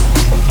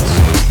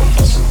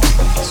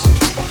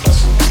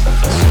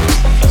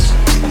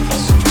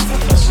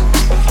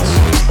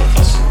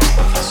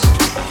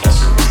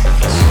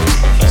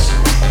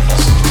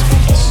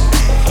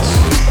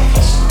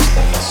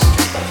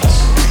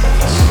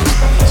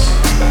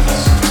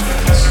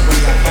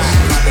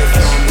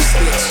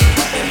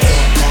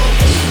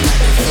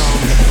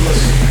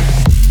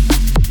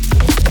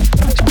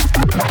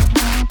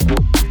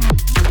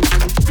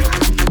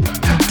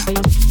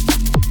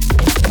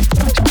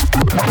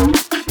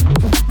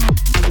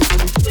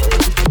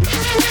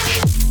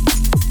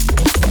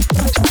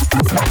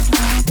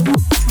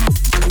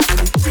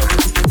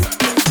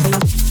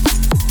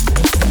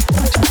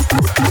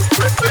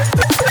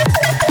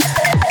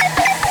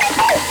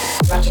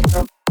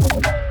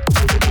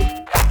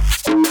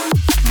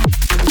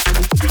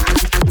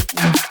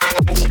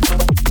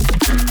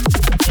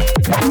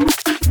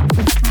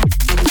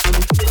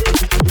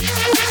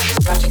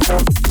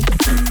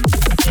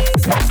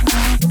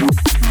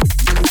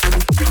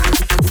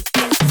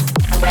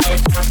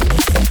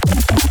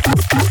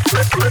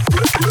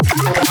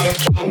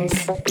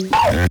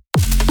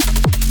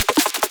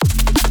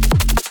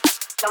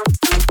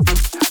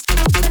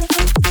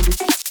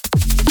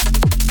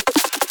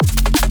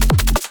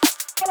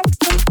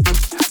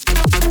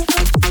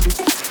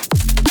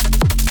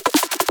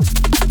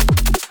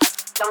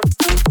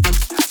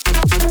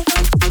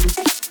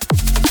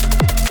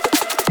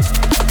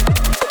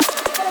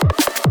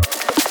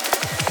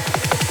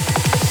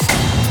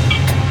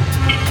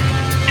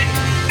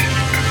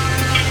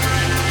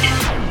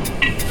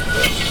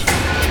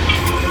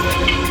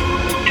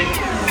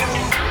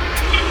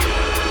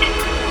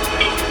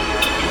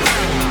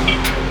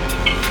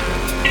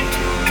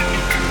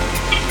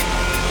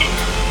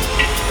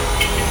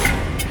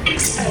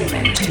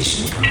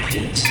 Experimentation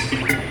complete.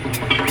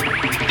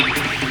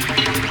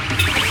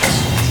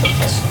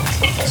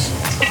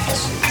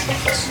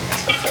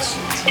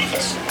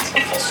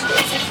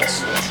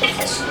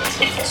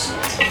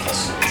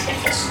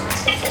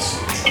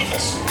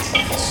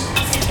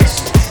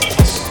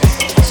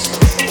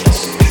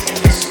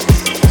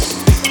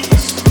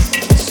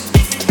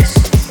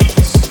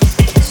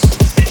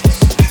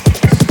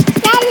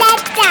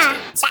 Selector,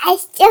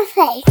 that's your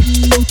face.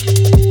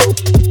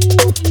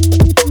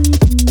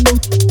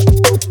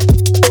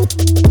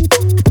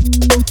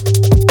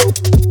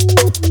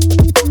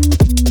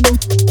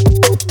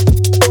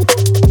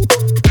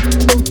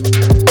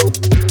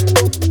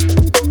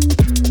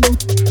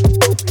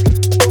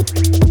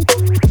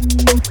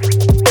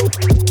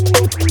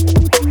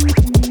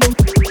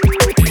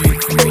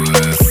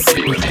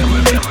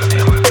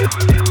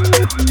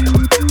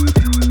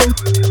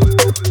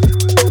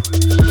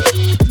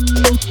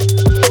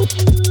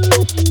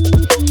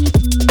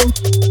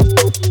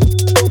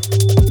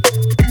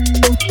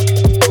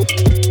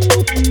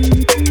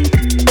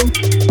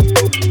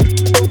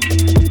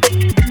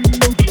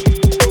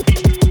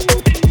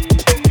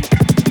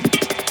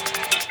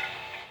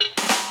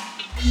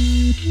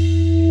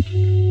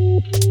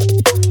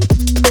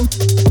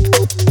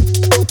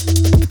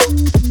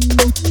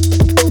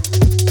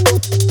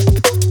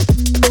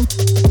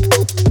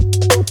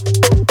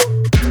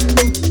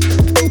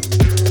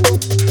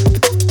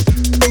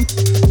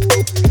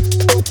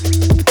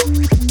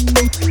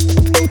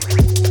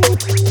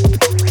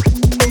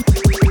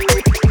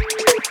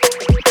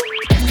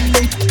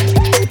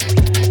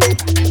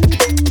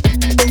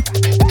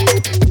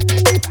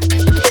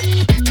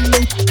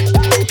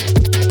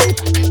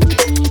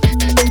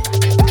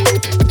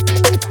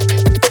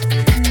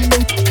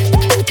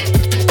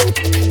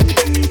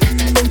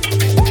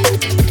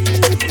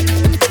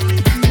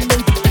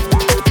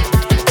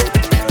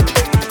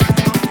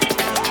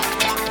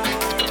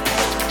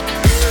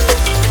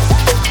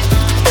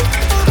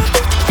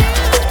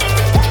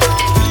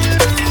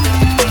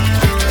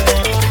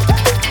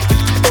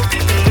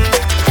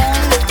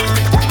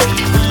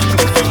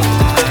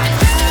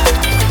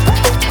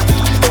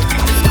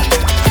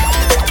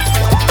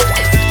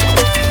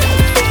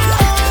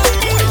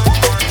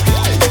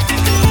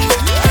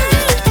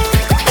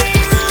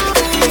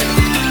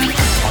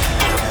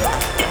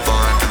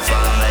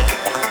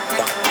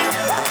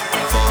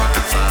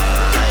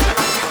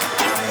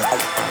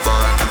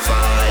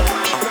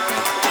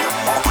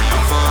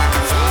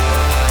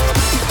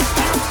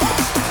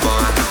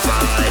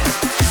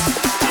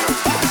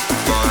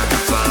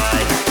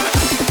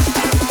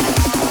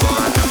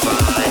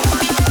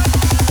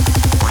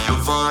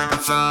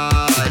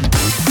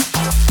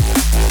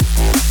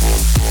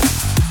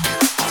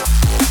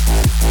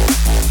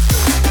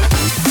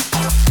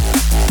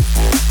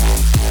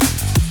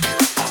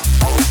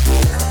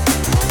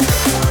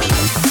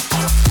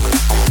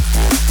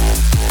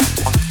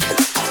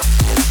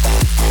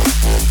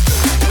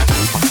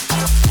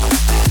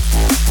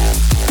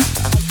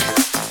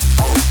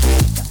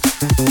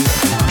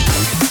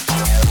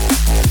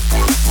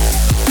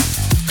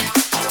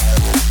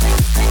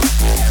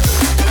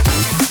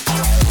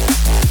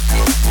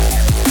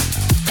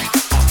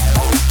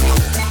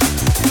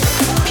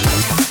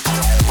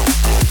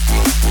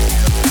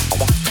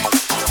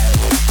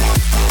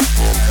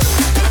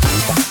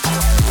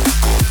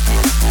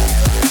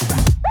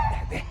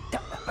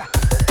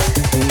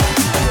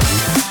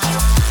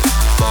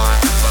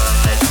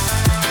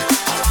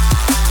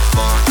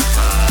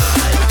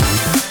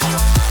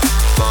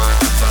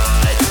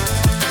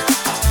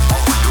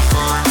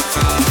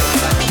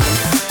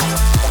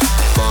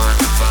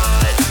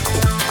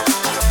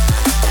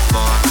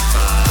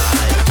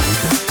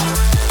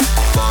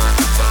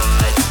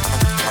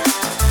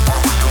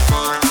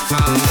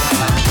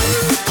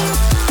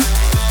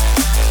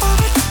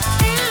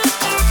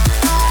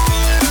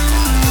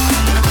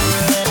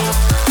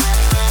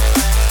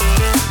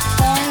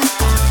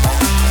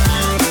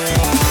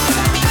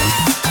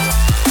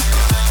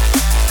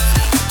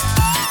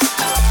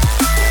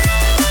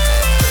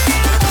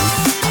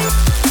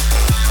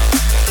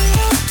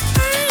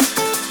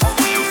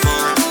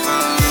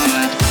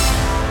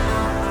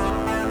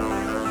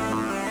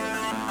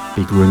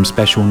 Big Room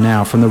special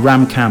now from the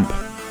Ram Camp.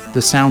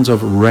 The sounds of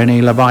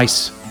René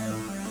Levice.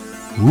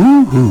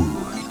 Woohoo!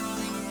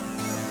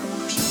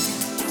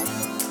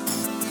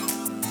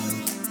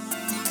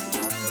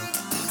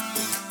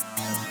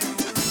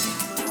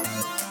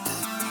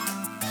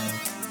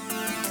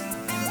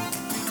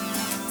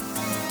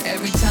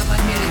 Every time I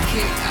hit a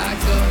kick, I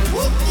go.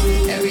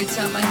 Every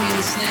time I hit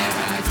a snare,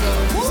 I go.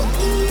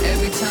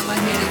 Every time I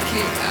hit a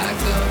kick, I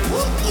go.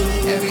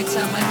 Every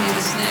time I hit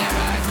a snare,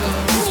 I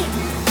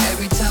go.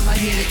 Every time I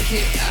hit a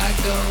kick, I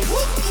go.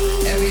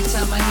 Every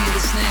time I hit a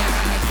snare,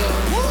 I go.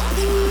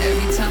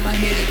 Every time I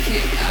hit a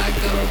kick, I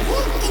go.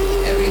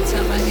 Every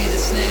time I hit a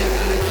snare,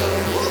 I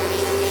go.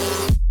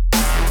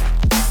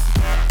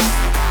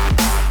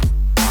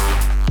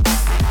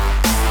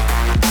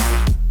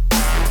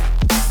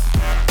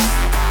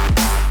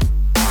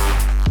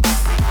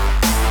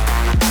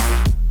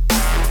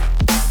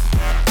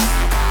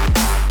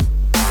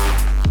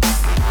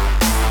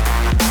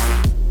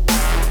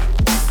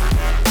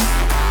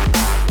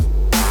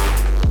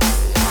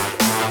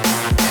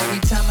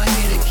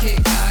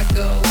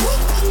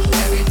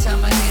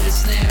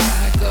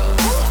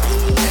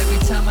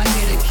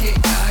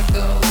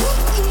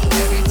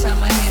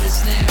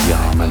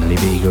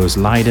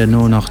 Leider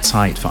nur noch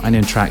Zeit für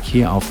einen Track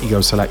hier auf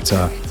Ego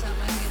Selector.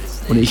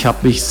 Und ich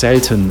habe mich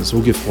selten so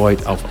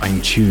gefreut auf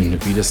ein Tune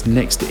wie das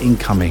nächste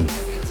Incoming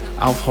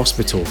auf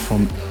Hospital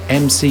von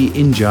MC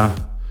Inja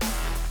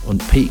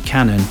und Pete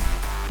Cannon.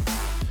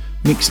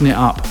 Mixing it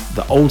up,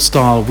 the old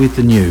style with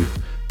the new.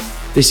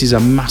 This is a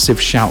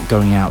massive shout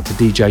going out to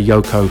DJ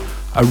Yoko,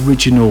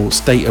 original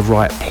state of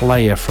right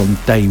player from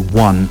day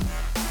one.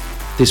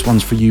 This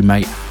one's for you,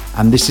 mate,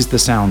 and this is the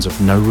sounds of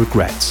No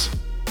Regrets.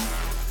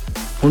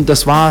 Und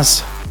das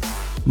war's,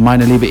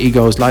 meine liebe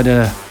Egos.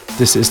 Leider,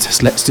 das ist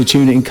das letzte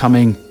Tune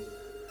incoming.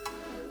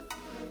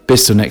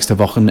 Bis zum nächsten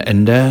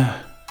Wochenende.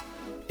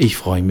 Ich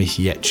freue mich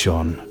jetzt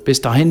schon.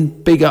 Bis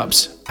dahin, Big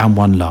Ups and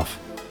One Love.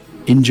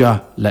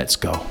 Inja, let's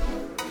go.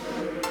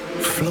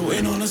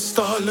 Floating on a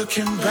star,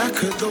 looking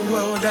back at the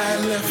world I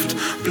left.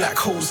 Black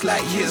holes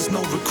like years, no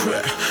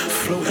regret.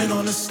 Floating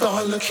on a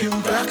star, looking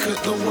back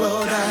at the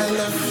world I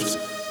left.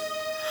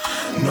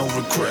 No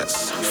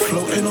regrets.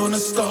 Floating on a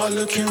star,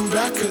 looking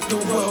back at the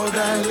world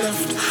I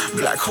left.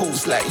 Black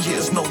holes like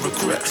years, no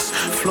regrets.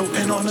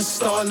 Floating on a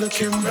star,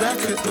 looking back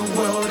at the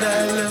world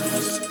I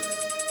left.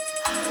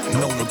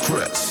 No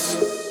regrets.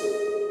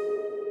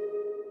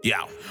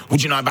 Yeah.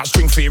 Would you know about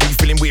string theory?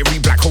 Feeling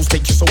weary, black holes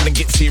take your soul and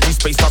get serious.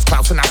 Space dust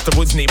clouds and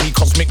asteroids near me.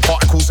 Cosmic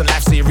particles and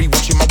life theory.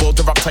 Watching my world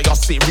erupt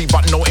chaos theory.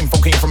 But no info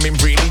came from him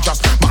really.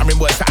 Just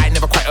muttering words that I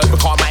never quite heard.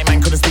 Because my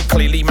mind couldn't speak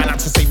clearly. Man had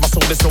to save my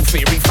soul, there's no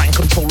theory. Find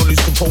control or lose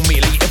control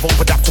merely. Evolve,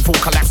 adapt to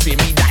full collapse near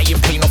me. Die in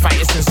pain or fight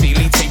it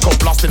sincerely. Take off,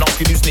 blast and ask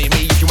you who's near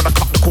me. If you wanna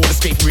cut the cord,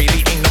 escape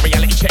really. Ain't no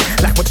reality check.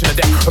 Like watching the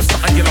death of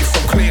something you love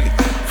so clearly.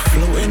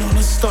 Floating on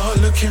a star,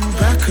 looking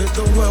back at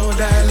the world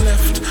I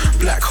left.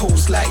 Black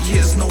holes like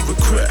years, no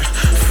regret.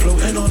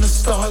 Floating on a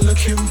star,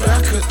 looking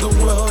back at the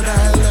world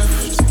I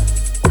left.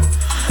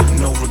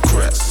 No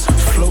regrets.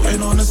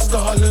 Floating on a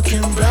star,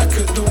 looking back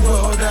at the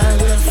world I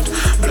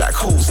left. Black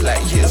holes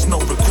like years, no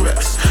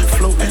regrets.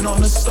 Floating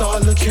on a star,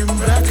 looking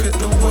back at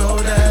the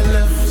world I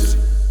left.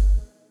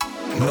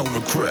 No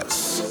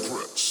regrets.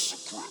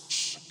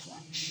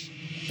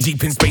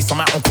 Deep in space,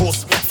 I'm out on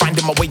course.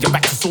 Finding my way and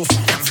back to source.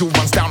 Fuel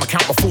runs down, I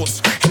count my thoughts.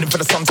 Heading for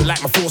the sun to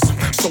light my force.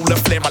 Solar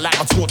flare, I light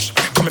my torch.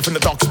 Coming from the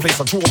darkest place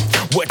I draw.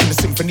 Working the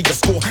symphony of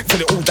score.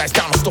 Till it all dies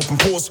down, I stop and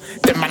pause.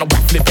 Then man, I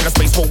whack flip in a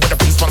space war where the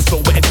pace runs slow.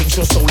 Where it takes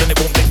your soul and it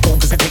won't let go.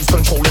 Cause it takes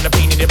control and the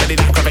pain in your belly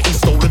like gravity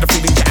stolen. The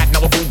feeling you had,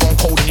 now I've all gone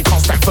cold. And you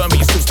can't stand firm, but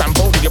you still stand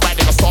bold. And you're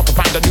riding a star to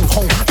find a new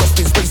home. Lost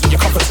in space when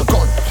your comforts are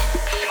gone.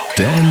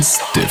 Dance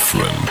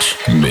Different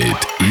mit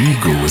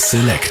Ego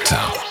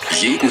Selector.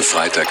 Jeden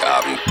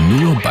Freitagabend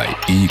Nur bei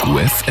Ego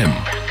FM.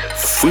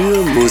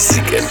 für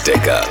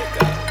Musikentdecker.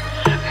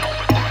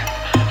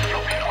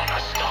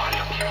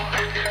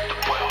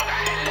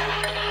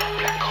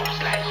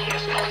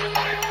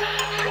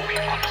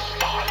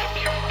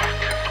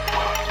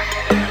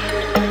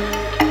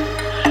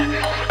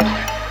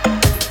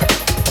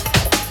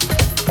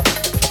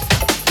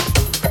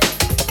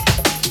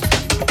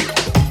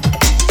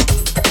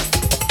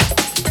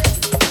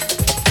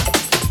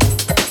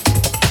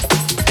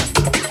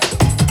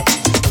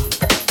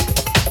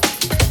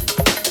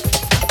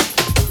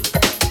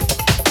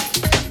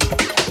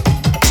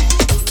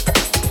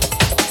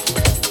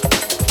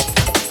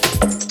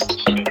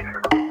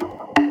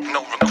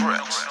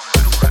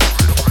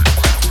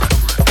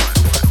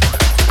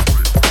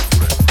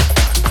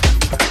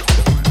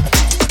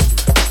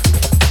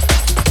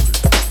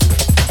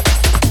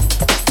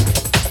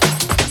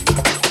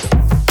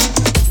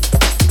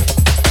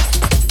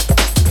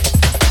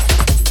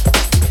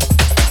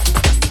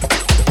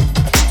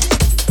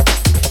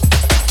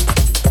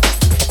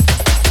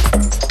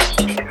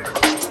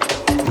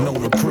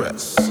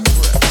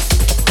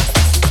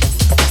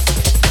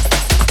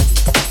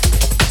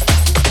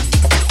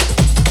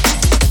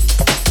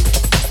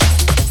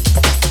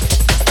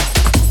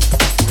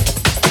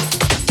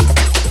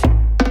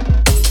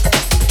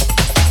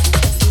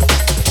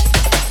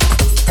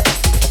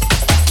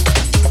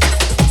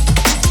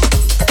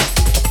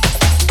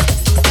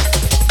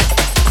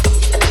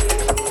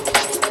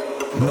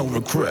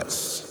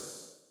 Chris.